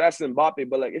be as fast as Mbappe,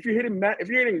 but like if you're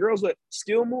hitting girls with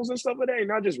skill moves and stuff like that, you're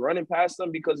not just running past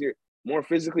them because you're more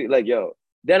physically like, yo,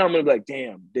 then I'm gonna be like,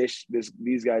 damn, these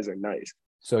guys are nice.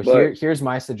 So here's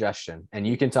my suggestion, and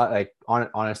you can talk like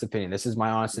honest opinion. This is my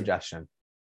honest suggestion.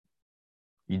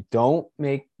 You don't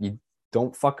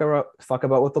fuck about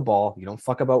with the ball. You don't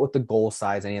fuck about with the goal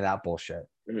size, any of that bullshit.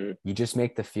 You just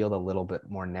make the field a little bit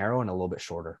more narrow and a little bit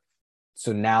shorter.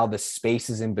 So now the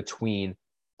spaces in between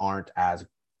aren't as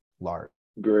large.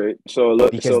 Great. So it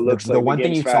looks the like one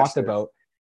thing you faster. talked about,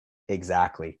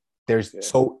 exactly.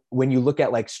 So when you look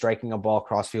at like striking a ball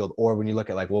cross field, or when you look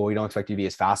at like, well, we don't expect you to be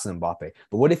as fast as Mbappe,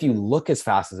 but what if you look as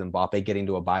fast as Mbappe getting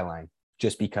to a byline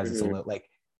just because it's a little like,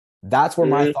 that's where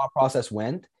my thought process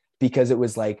went, because it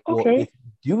was like, well, if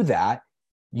you do that,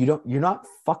 you're not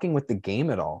fucking with the game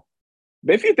at all.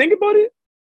 But if you think about it,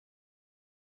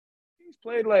 he's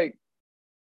played like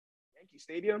Yankee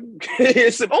Stadium.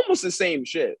 It's almost the same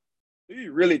shit. If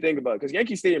you really think about it, because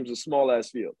Yankee Stadium is a small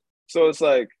ass field. So it's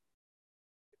like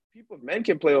men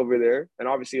can play over there, and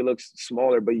obviously it looks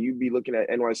smaller, but you'd be looking at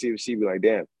NYCFC be like,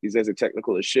 damn, these guys are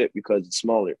technical as shit because it's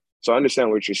smaller. So I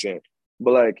understand what you're saying.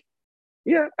 But like,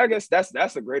 yeah, I guess that's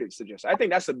the greatest suggestion. I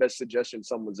think that's the best suggestion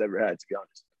someone's ever had, to be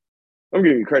honest. I'm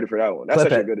giving you credit for that one. That's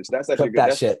actually good. That's actually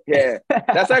good. Yeah,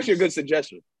 that's actually a good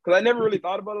suggestion. Because I never really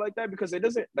thought about it like that, because it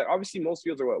doesn't, like, obviously most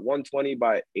fields are 120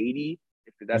 by 80,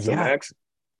 if that's a max.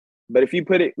 But if you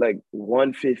put it like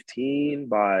 115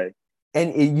 by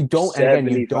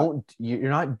you're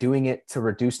not doing it to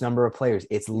reduce number of players.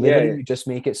 It's literally you just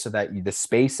make it so that the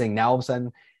spacing, now all of a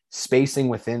sudden spacing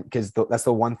within, because that's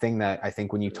the one thing that I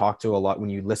think when you talk to a lot, when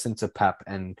you listen to Pep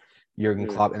and Jurgen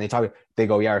Klopp and they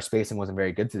go, yeah, our spacing wasn't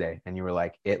very good today. And you were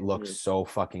like, it looks so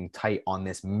fucking tight on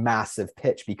this massive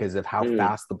pitch because of how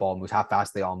fast the ball moves, how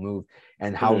fast they all move,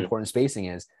 and how important spacing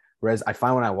is. Whereas I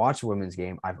find when I watch a women's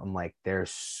game, I'm like, there's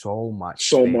so much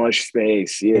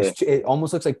space. Yeah. It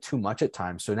almost looks like too much at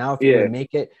times. So now if you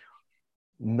make it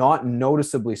not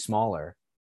noticeably smaller,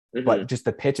 but just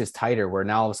the pitch is tighter, where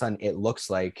now all of a sudden it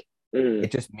looks like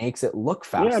it just makes it look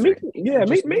faster. Make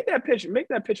that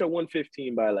pitch a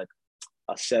 115 by like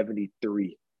a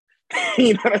 73.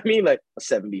 You know what I mean? Like a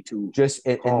 72. Just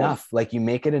enough. Like you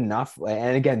make it enough.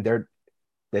 And again,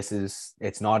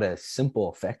 it's not a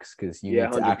simple fix, because you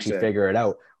need to actually figure it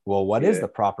out. Well, what is the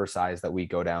proper size that we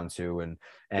go down to,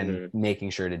 and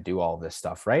making sure to do all this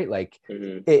stuff, right? Like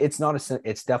it's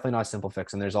definitely not a simple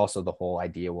fix. And there's also the whole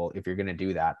idea, well, if you're going to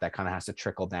do that kind of has to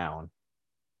trickle down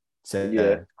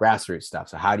to grassroots stuff.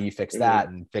 So how do you fix that,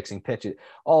 and fixing pitches,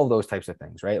 all of those types of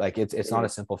things, right? Like it's not a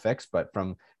simple fix, but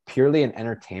from purely an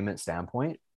entertainment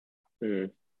standpoint,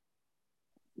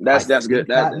 that's good.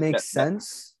 That makes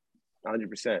sense.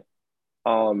 100%.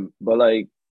 But like,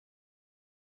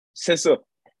 since the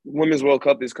Women's World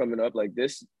Cup is coming up, like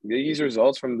these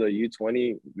results from the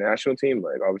U20 national team,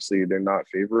 like obviously they're not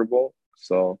favorable.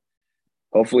 So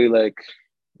hopefully, like,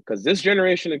 because this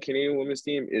generation of Canadian women's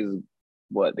team is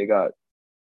what they got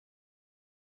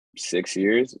 6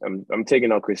 years. I'm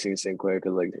taking out Christine Sinclair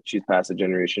because like she's past the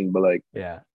generation, but like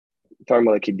talking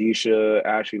about like Kadisha,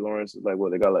 Ashley Lawrence, like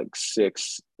what they got like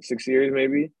 6 years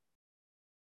maybe.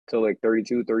 So like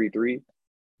 32, 33.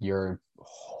 You're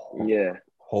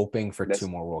hoping for 2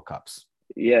 more World Cups.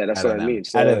 Yeah, that's what I mean.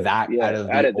 So out of that,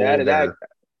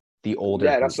 the older.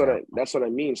 Yeah, that's what I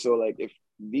mean. So like, if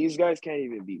these guys can't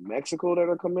even beat Mexico that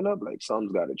are coming up, like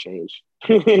something's got to change.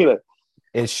 Like,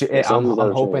 I'm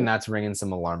hoping that's ringing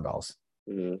some alarm bells.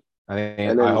 Mm-hmm.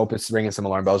 I hope it's ringing some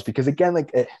alarm bells because again,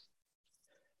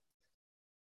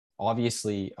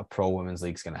 obviously a pro women's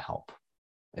league is going to help.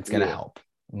 It's going to help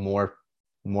more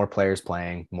players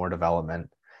playing, more development.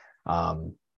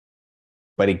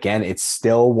 But again, it's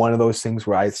still one of those things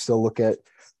where I still look at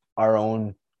our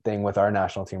own thing with our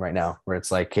national team right now, where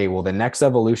it's like, okay, well, the next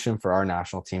evolution for our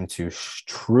national team to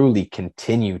truly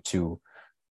continue to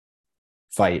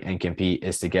fight and compete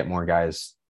is to get more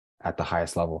guys at the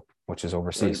highest level, which is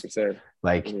overseas. 100%.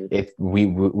 Like if we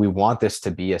want this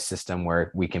to be a system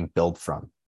where we can build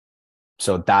from.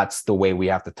 So that's the way we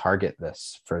have to target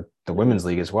this for the women's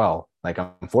league as well. Like,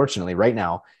 unfortunately, right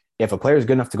now, if a player is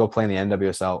good enough to go play in the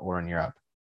NWSL or in Europe,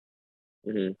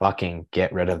 fucking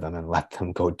get rid of them and let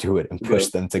them go do it and push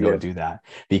them to go do that,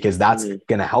 because that's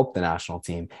going to help the national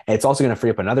team. And it's also going to free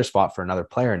up another spot for another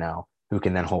player now who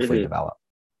can then hopefully develop.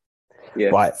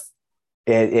 But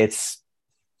it's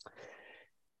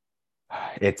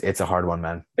a hard one,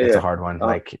 man. It's a hard one.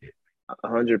 Like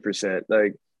 100%.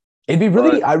 Like, it'd be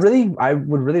really, I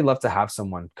would really love to have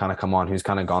someone kind of come on who's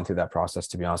kind of gone through that process,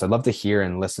 to be honest. I'd love to hear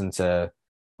and listen to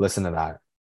that.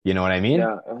 You know what I mean?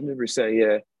 Yeah, 100%.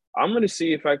 Yeah. I'm going to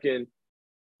see if I can,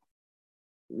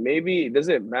 maybe, does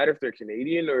it matter if they're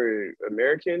Canadian or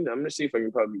American? I'm going to see if I can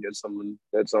probably get someone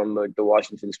that's on like the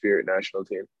Washington Spirit national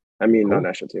team. I mean, not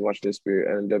national team, Washington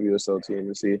Spirit and WSL team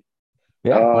to see.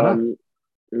 Yeah, why not?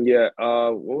 Yeah.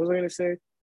 What was I going to say?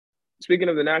 Speaking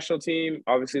of the national team,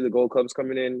 obviously the Gold Cup's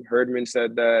coming in. Herdman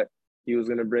said that he was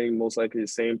going to bring most likely the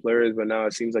same players, but now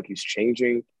it seems like he's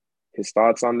changing his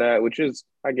thoughts on that, which is,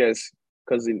 I guess,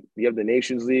 because you have the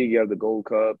Nations League, you have the Gold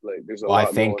Cup. Like, there's a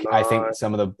lot going on. I think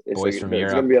some of the boys from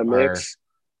Europe gonna be a mix. Are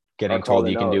getting told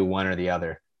you can do one or the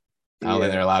other. I don't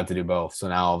think they're allowed to do both. So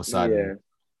now all of a sudden,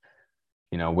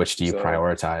 which do you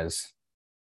prioritize?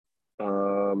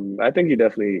 I think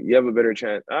you have a better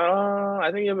chance. I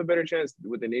think you have a better chance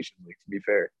with the Nations League, to be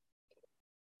fair.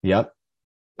 Yep.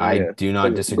 I do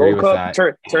not disagree with that.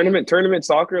 Tournament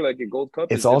soccer, like a Gold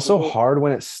Cup. It's also hard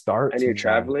when it starts. And you're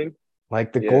traveling.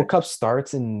 Like the Gold Cup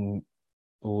starts in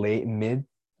mid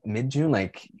June.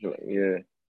 Like,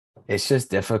 it's just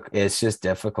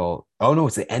difficult. Oh no,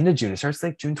 it's the end of June. It starts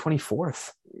like June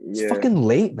 24th. It's fucking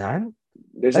late, man.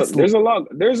 There's a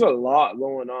lot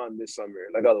going on this summer.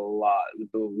 Like a lot with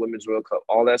the Women's World Cup,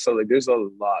 all that stuff. Like there's a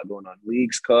lot going on.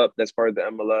 Leagues Cup, that's part of the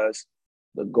MLS,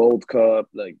 the Gold Cup,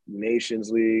 like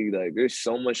Nations League. Like there's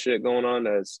so much shit going on.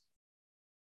 That's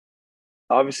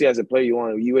obviously, as a player,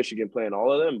 you wish you can play in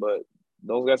all of them, but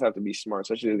those guys have to be smart,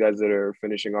 especially the guys that are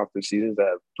finishing off their seasons that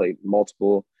have played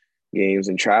multiple games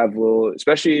and travel,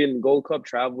 especially in Gold Cup,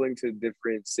 traveling to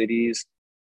different cities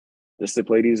just to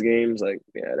play these games. Like,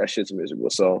 yeah, that shit's miserable.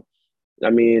 So,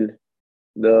 I mean,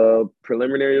 the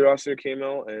preliminary roster came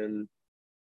out and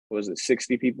was it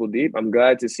 60 people deep? I'm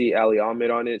glad to see Ali Ahmed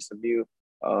on it. Some new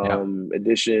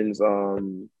additions.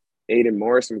 Aiden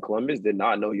Morris from Columbus, did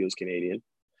not know he was Canadian.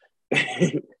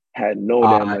 Had no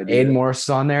damn idea. Aiden Morris is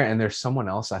on there, and there's someone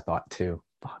else I thought too.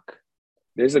 Fuck.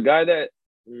 There's a guy that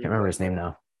can't remember his name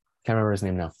now.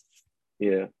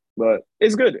 Yeah, but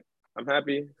it's good. I'm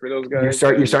happy for those guys.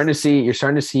 You're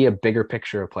starting to see a bigger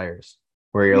picture of players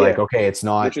where you're like, okay, it's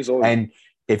not. And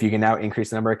if you can now increase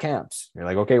the number of camps, you're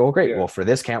like, okay, well, great. Yeah. Well, for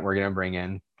this camp, we're going to bring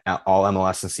in all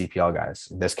MLS and CPL guys.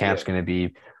 This camp's going to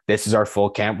be. This is our full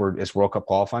camp. It's World Cup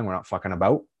qualifying. We're not fucking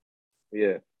about.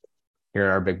 Yeah. Here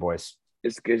are our big boys.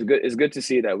 It's good. It's good to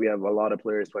see that we have a lot of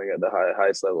players playing at the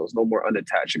highest levels. No more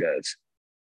unattached guys.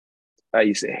 I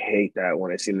used to hate that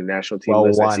when I seen the national team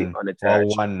list. I see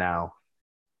unattached. One now.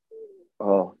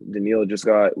 Oh, Daniil just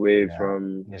got waived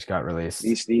from. Just got released.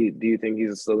 Do you think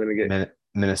he's still going to get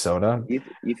Minnesota?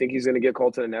 You think he's going to get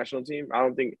called to the national team? I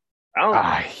don't think.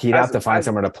 He'd have to find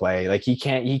somewhere to play. Like he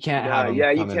can't have him.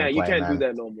 Yeah, you can't do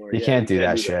that no more. You can't do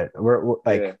that shit. We're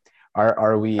like,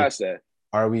 are we?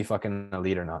 Are we fucking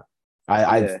elite or not?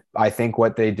 I think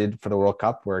what they did for the World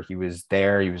Cup, where he was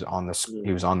there, he was on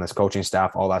this coaching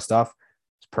staff, all that stuff,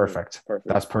 it's perfect.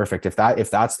 That's perfect. If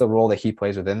that's the role that he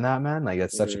plays within that, man, like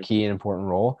that's such a key and important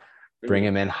role. Bring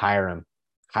him in, hire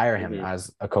him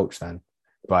as a coach then.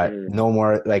 But no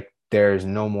more, like there's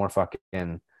no more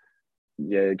fucking.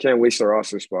 Yeah, you can't waste a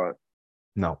roster spot.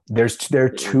 No, there are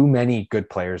too many good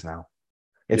players now.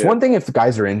 It's one thing if the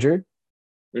guys are injured.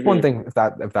 One thing if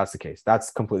that's the case,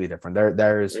 that's completely different.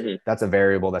 That's a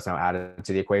variable that's now added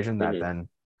to the equation that then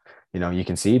you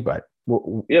can see. But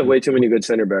way too many good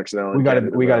center backs now. We got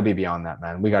to be beyond that,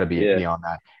 man. We got to be beyond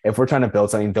that. If we're trying to build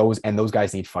something, those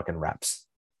guys need fucking reps.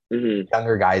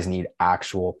 Younger guys need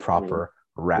actual proper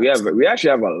reps. We actually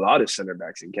have a lot of center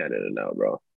backs in Canada now,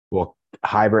 bro. Well,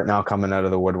 Hybrid now coming out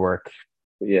of the woodwork.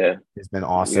 Yeah. It's been Yeah.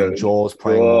 awesome. Joel's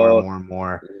playing more and Joel, more and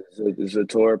more.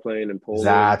 Zator playing in Poland.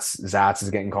 Zats is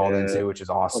getting called Yeah. into, which is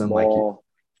awesome. Like, Kamal,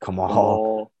 Kamal.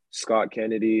 Kamal, Scott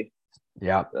Kennedy.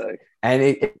 Yeah. Like, And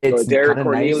it's Derek kind of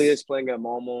nice. Cornelius playing at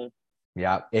Malmo.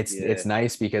 Yeah. It's Yeah.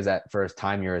 nice because at first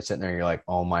time you're sitting there, you're like,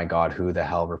 oh my God, who the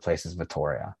hell replaces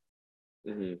Vittoria?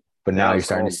 Mm-hmm. But now Now you're it's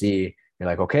starting to calm. see, you're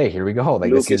like, okay, here we go.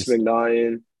 Like Lucas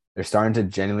McNaughton. they're starting to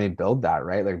genuinely build that,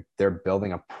 right? Like they're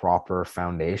building a proper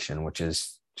foundation, which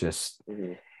is just,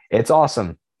 Mm-hmm. it's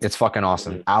awesome. It's fucking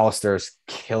awesome. Mm-hmm. Alistair's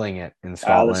killing it in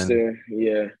Scotland. Alistair.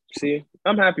 Yeah. See,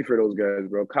 I'm happy for those guys,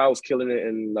 bro. Kyle's killing it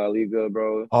in La Liga,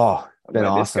 bro. Oh, I'm been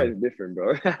like, this awesome. guy's different,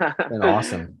 bro. Been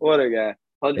awesome. What a guy.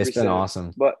 It's been 100%.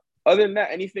 awesome. But other than that,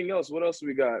 anything else? What else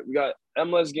we got? We got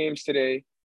MLS games today.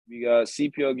 We got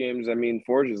CPL games. I mean,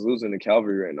 Forge is losing to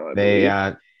Calvary right now, I They,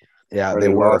 believe. yeah, Or they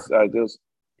they were. lost. I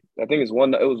think it's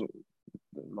one. It was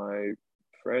my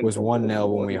friend Was told me it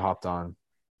 1-0 when we was hopped on.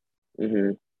 1.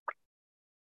 Mm-hmm.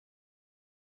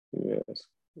 Yes.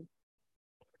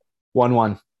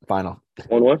 1-1 final.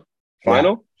 1-1. Yeah,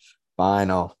 Final?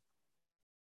 final.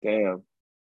 Damn.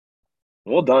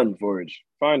 Well done, Forge.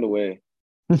 Find a way.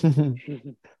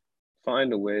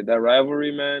 Find a way. That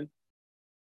rivalry, man.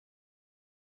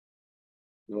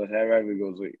 What that rivalry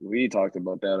goes, we talked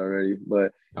about that already.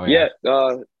 But Oh yeah.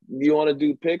 yeah, you want to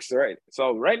do picks? All right.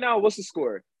 So right now, what's the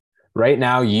score? Right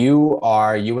now, you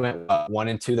went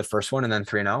 1-2 the first one, and then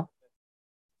 3-0.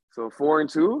 So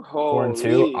 4-2. 4-2.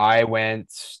 Holy. I went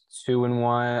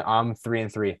 2-1. I'm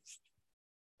 3-3.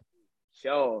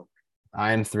 Yo.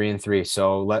 I am 3-3.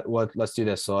 So let's do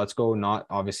this. So let's go. Not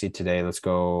obviously today. Let's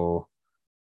go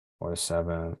for the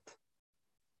 7th.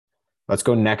 Let's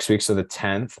go next week. So the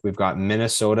 10th, we've got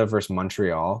Minnesota versus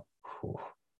Montreal. Whew.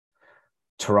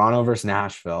 Toronto versus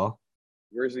Nashville.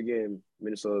 Where's the game?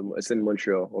 Minnesota. It's in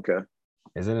Montreal. Okay.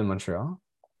 Is it in Montreal?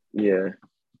 Yeah.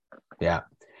 Yeah.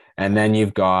 And then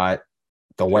you've got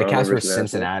the Toronto Whitecaps versus versus Nashville.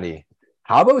 Cincinnati.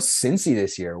 How about Cincy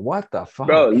this year? What the fuck?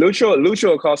 Bro,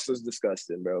 Lucho Acosta's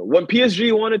disgusting, bro. When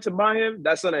PSG wanted to buy him,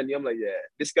 that's when I'm like, yeah,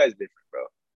 this guy's different, bro.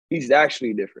 He's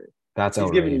actually different. That's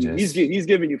He's giving you outrageous. he's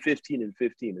giving you 15 and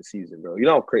 15 a season, bro. You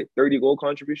know how crazy 30 goal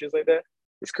contributions like that?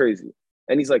 It's crazy.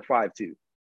 And he's like 5'2".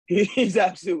 He's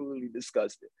absolutely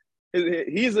disgusting.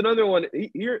 He's another one.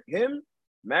 Him,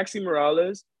 Maxi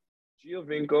Morales,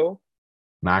 Giovinco,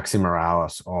 Maxi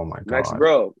Morales. Oh my Max, God.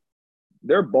 bro.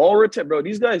 They're ball return, bro.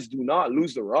 These guys do not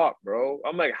lose the rock, bro.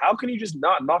 I'm like, how can you just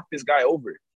not knock this guy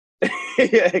over?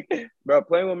 Bro,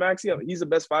 playing with Maxi, he's the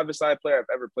best five-a-side player I've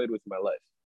ever played with in my life.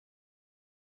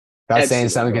 That's saying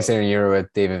Excellent, something bro. considering you were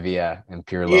with David Villa and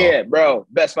Pirlo. Yeah, bro.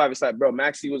 Best five-a-side, bro.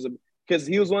 Maxi was because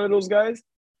he was one of those guys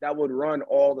that would run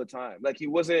all the time. Like he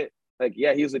wasn't like,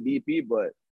 yeah, he was a DP, but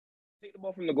take the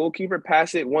ball from the goalkeeper,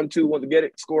 pass it 1-2, want to get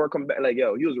it, score, come back. Like,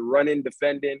 yo, he was running,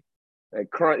 defending. Like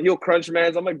he'll crunch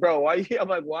mans. I'm like, bro, why? I'm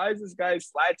like, why is this guy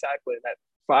slide tackling at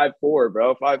 5'4",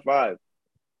 bro, 5'5"?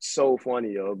 So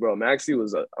funny, yo, bro. Maxi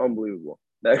was unbelievable.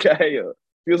 That guy, yo, if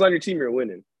he was on your team, you're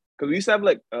winning. Because we used to have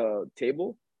like a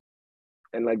table,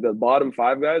 and like the bottom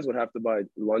 5 guys would have to buy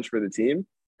lunch for the team.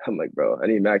 I'm like, bro, I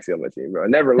need Maxi on my team, bro. I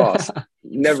never lost,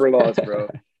 never lost, bro.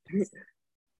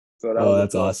 So that Oh, was a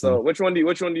that's plus. So awesome. which one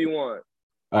do you want?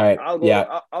 All right.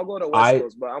 Yeah. I'll go to West I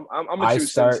Coast, but I'm gonna I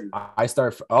choose start Cincy. I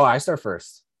start oh, I start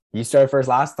first. You started first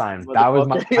last time. That was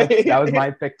Motherfucker.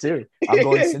 my pick too. I'm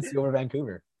going Cincy over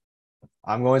Vancouver.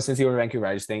 I'm going Cincy over Vancouver.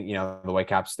 I just think, the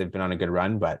Whitecaps, they've been on a good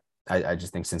run, but I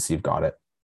just think Cincy have got it.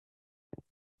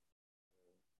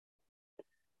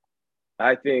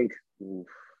 I think,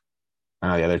 I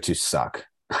know the other two suck.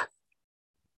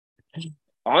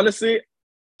 honestly,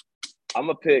 I'm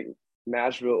gonna pick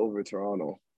Nashville over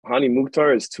Toronto. Hani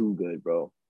Mukhtar is too good,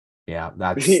 bro. Yeah,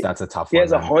 that's a tough He one,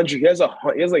 has man. 100. He has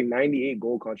like 98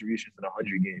 goal contributions in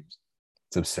 100 games.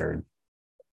 It's absurd.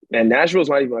 And Nashville's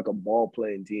not even like a ball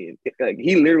playing team. Like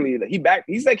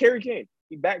he's like Harry Kane.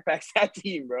 He backpacks that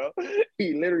team, bro.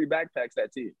 He literally backpacks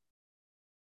that team.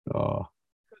 Oh,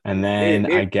 and then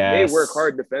I They work guess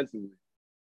hard defensively.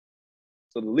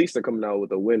 So the Leafs are coming out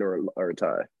with a win or a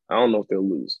tie. I don't know if they'll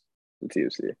lose the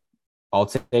TFC. I'll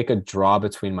take a draw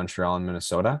between Montreal and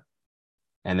Minnesota.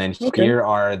 And then Okay. here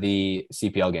are the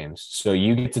CPL games. So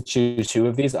you get to choose 2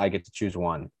 of these. I get to choose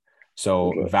 1. So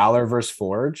Okay. Valor versus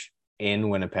Forge in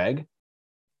Winnipeg.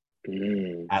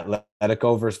 Mm.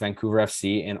 Atletico versus Vancouver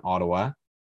FC in Ottawa.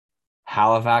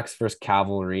 Halifax versus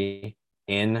Cavalry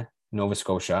in Nova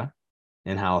Scotia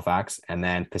in Halifax. And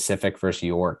then Pacific versus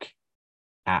York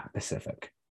at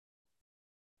Pacific.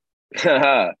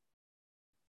 I'm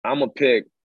going to pick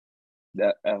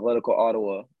that Atletico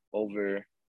Ottawa over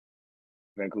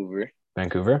Vancouver.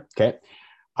 Vancouver. Okay.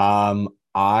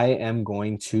 I am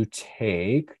going to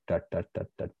take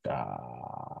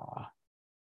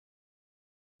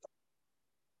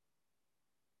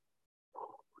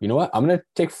You know what? I'm gonna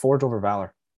take Forge over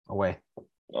Valor away.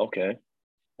 Okay.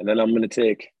 And then I'm gonna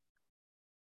take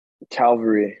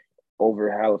Calvary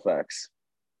over Halifax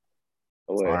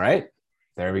All away. right.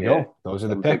 There we Yeah. go. Those are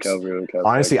the I'm gonna take picks. Calvary over Halifax.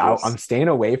 Honestly, Yes. I'm staying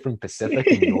away from Pacific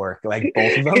and York. Like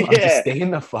both of them, I'm just Yeah.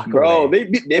 staying the fuck Bro, away. they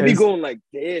be Because going like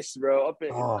this, bro. Up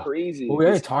and oh, well, crazy. we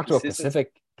already Just talked about consistent.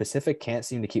 Pacific. Pacific can't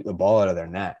seem to keep the ball out of their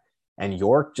net, and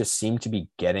York just seem to be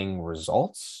getting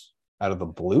results out of the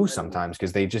blue sometimes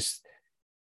because they just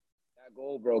That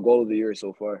goal, bro. Goal of the year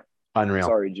so far. I'm unreal.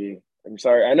 sorry, G. I'm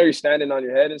sorry. I know you're standing on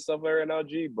your head and stuff like right now,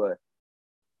 G, but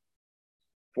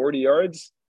 40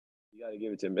 yards, you got to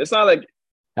give it to him. It's not like,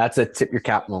 That's a tip your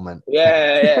cap moment.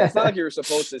 yeah. It's not like you were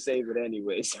supposed to save it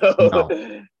anyway. So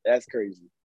No. that's crazy.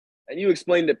 And you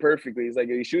explained it perfectly. It's like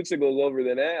if he shoots it, goes over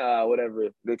the net, whatever.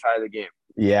 They tie the game.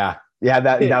 Yeah. Yeah,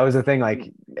 that was the thing.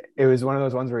 Like it was one of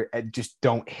those ones where it just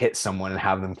don't hit someone and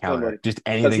have them counter. Somebody. Just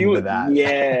Because he anything was, but that.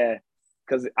 yeah.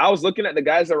 Because I was looking at the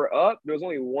guys that were up. There was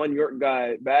only one York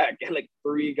guy back and like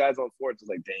three guys on four. It's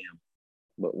like, damn.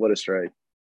 But what a strike.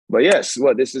 But yes,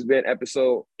 this has been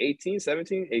episode 18,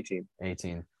 17, 18.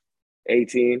 18.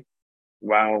 18.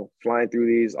 Wow, flying through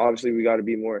these. Obviously, we got to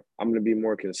be more. I'm going to be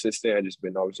more consistent. I just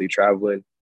been obviously traveling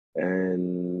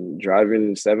and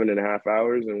driving 7.5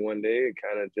 hours in one day. It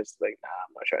kind of just like, nah,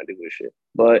 I'm not trying to do this shit.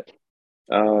 But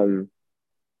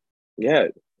yeah,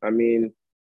 I mean,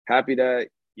 happy that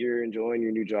you're enjoying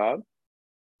your new job.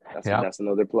 Yeah. That's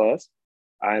another plus.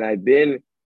 And I've been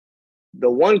the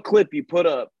one clip you put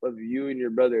up of you and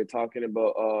your brother talking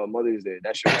about Mother's Day.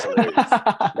 That shit was hilarious.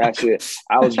 That shit,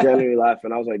 I was genuinely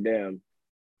laughing. I was like, damn.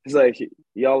 It's like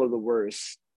y'all are the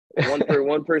worst.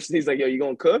 One person, he's like, yo, you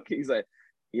gonna cook? He's like,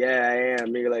 yeah, I am.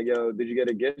 And you're like, yo, did you get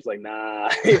a gift? It's like, nah.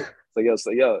 It's like,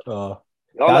 yo, y'all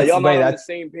not on the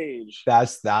same page.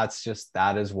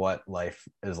 That is what life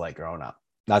is like growing up.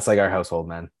 That's like our household,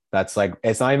 man. That's like,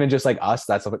 it's not even just like us.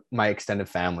 That's like my extended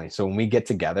family. So when we get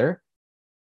together,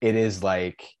 it is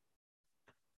like,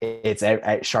 it's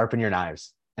sharpen your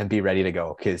knives and be ready to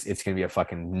go because it's going to be a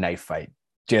fucking knife fight.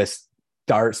 Just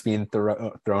darts being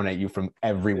thrown at you from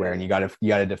everywhere, Yeah. and you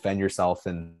gotta defend yourself.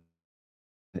 And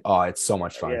oh, it's so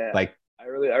much fun. Yeah. Like I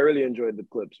really enjoyed the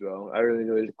clips, bro. I really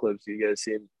enjoyed the clips. You guys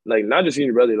seem like not just seeing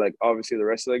your brother, like obviously the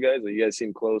rest of the guys. Like you guys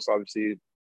seem close. Obviously,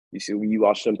 you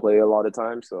watch them play a lot of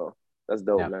times, so that's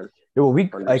dope, yeah. man. Well, we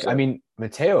 100%. like. I mean,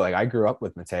 Mateo. Like I grew up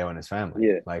with Mateo and his family.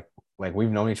 Yeah. Like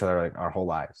we've known each other like our whole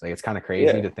lives. Like it's kind of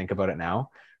crazy to think about it now,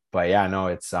 but yeah, no,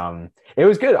 it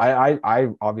was good. I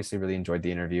obviously really enjoyed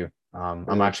the interview.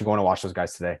 I'm actually going to watch those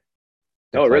guys today.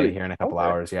 They play really? here in a couple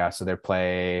hours. Yeah, so they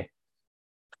play.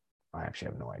 I actually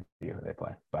have no idea who they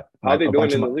play, but how are they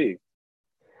doing in the league?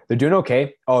 They're doing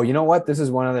okay. Oh, you know what? This is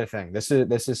one other thing. This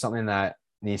is something that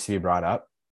needs to be brought up.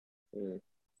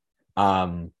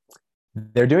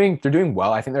 They're doing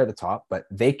well. I think they're at the top, but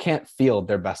they can't field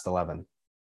their best 11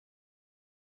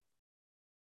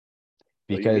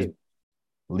 because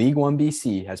League One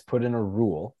BC has put in a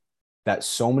rule that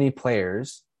so many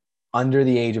players under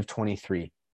the age of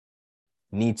 23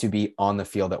 need to be on the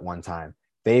field at one time.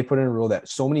 They put in a rule that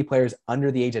so many players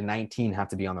under the age of 19 have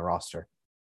to be on the roster.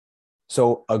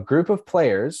 So a group of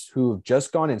players who've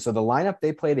just gone in. So the lineup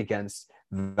they played against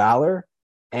Valor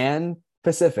and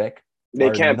Pacific they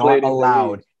can't not play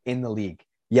allowed in the league.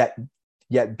 Yet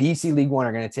BC League One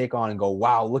are going to take on and go,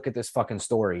 wow, look at this fucking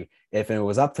story. If it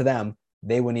was up to them,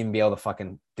 they wouldn't even be able to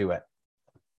fucking do it.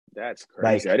 That's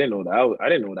crazy. Like, I didn't know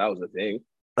that was a thing.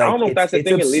 Like, I don't know if that's a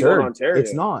thing absurd. In League One Ontario.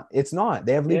 It's not.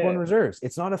 They have League One reserves.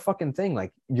 It's not a fucking thing.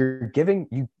 Like you're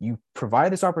giving you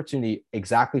provide this opportunity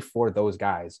exactly for those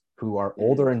guys who are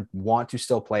older and want to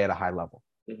still play at a high level.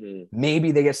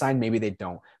 Maybe they get signed, maybe they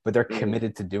don't, but they're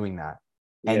committed to doing that.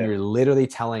 And you're literally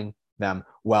telling them,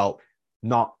 well,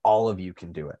 not all of you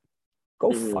can do it.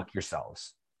 Go fuck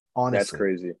yourselves. Honestly. That's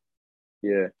crazy.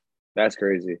 Yeah. That's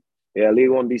crazy. Yeah,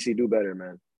 League One BC do better,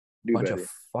 man. Do bunch better. Of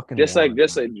fucking just like the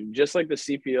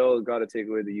CPL got to take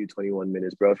away the U21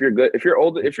 minutes, bro. If you're good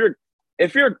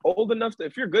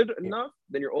enough,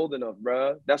 then you're old enough,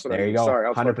 bro. That's what I mean. You go.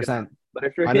 Sorry, 100%. But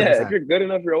if you're good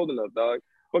enough, you're old enough, dog.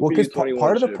 Well, because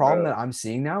part of the problem that I'm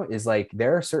seeing now is like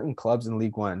there are certain clubs in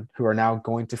League One who are now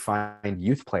going to find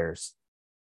youth players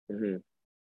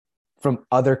from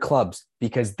other clubs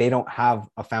because they don't have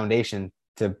a foundation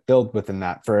to build within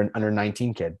that for an under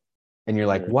 19 kid. And you're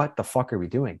like, what the fuck are we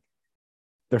doing?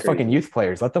 They're fucking youth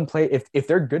players. Let them play. If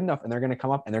they're good enough and they're going to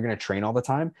come up and they're going to train all the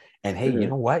time. And hey, you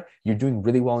know what? You're doing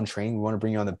really well in training. We want to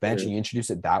bring you on the bench and you introduce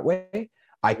it that way.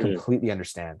 I completely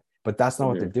understand. But that's not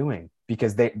what they're doing,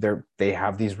 because they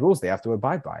have these rules they have to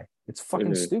abide by. It's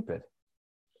fucking stupid.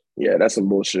 Yeah, that's some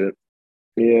bullshit.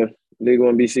 Yeah, League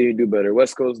One BC do better.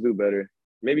 West Coast do better.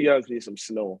 Maybe you guys need some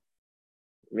snow.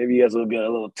 Maybe you guys will get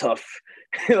a little tough.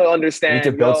 You'll understand.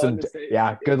 You need to build some.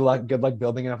 Yeah, good luck. Good luck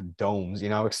building enough domes. You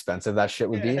know how expensive that shit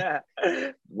would be.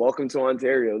 Welcome to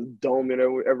Ontario. Dome and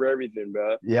everything,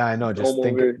 bro. Yeah, I know.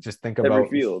 Just think about every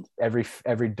field.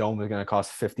 Every dome is going to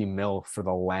cost 50 mil for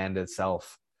the land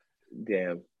itself.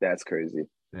 Damn, that's crazy.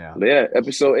 Yeah. But yeah,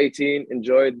 episode 18.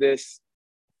 Enjoyed this.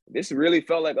 This really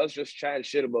felt like us just chatting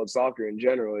shit about soccer in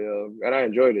general, yo. And I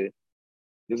enjoyed it.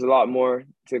 There's a lot more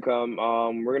to come.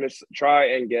 We're gonna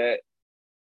try and get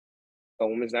a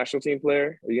women's national team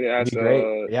player. Are you gonna ask?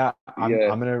 Yeah,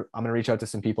 I'm gonna reach out to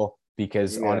some people,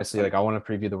 because honestly, like, I want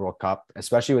to preview the World Cup,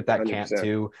 especially with that 100%. Camp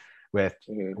too, with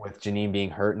Janine being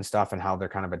hurt and stuff, and how they're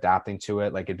kind of adapting to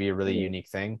it. Like, it'd be a really unique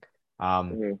thing.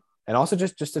 And also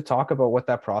just to talk about what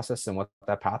that process and what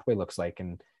that pathway looks like,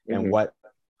 and what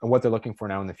they're looking for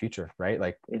now in the future, right?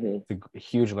 Like, it's a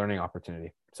huge learning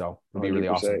opportunity. So it'll be really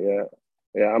awesome.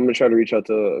 Yeah, I'm gonna try to reach out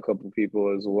to a couple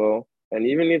people as well. And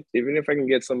even if I can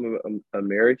get some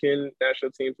American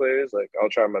national team players, like, I'll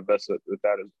try my best with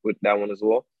that one as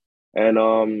well.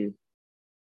 And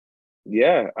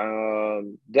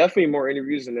definitely more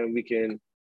interviews, and then we can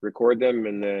record them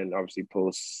and then obviously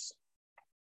post,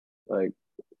 like,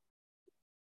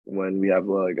 when we have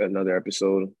like another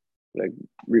episode, like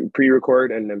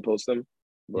pre-record and then post them.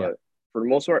 But for the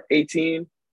most part, 18.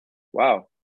 Wow.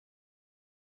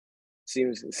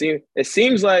 It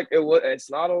seems like it's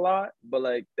not a lot, but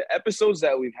like the episodes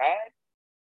that we've had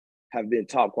have been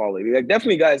top quality. Like,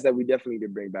 definitely guys that we definitely need to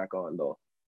bring back on, though.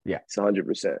 Yeah, it's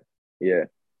 100%. Yeah,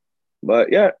 but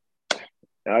yeah,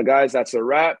 guys, that's a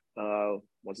wrap.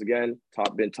 Once again,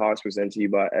 Top Bin Talks presented to you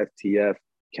by FTF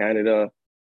Canada.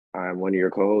 I'm one of your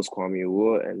co-hosts, Kwame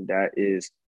Awua, and that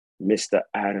is Mr.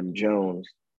 Adam Jones.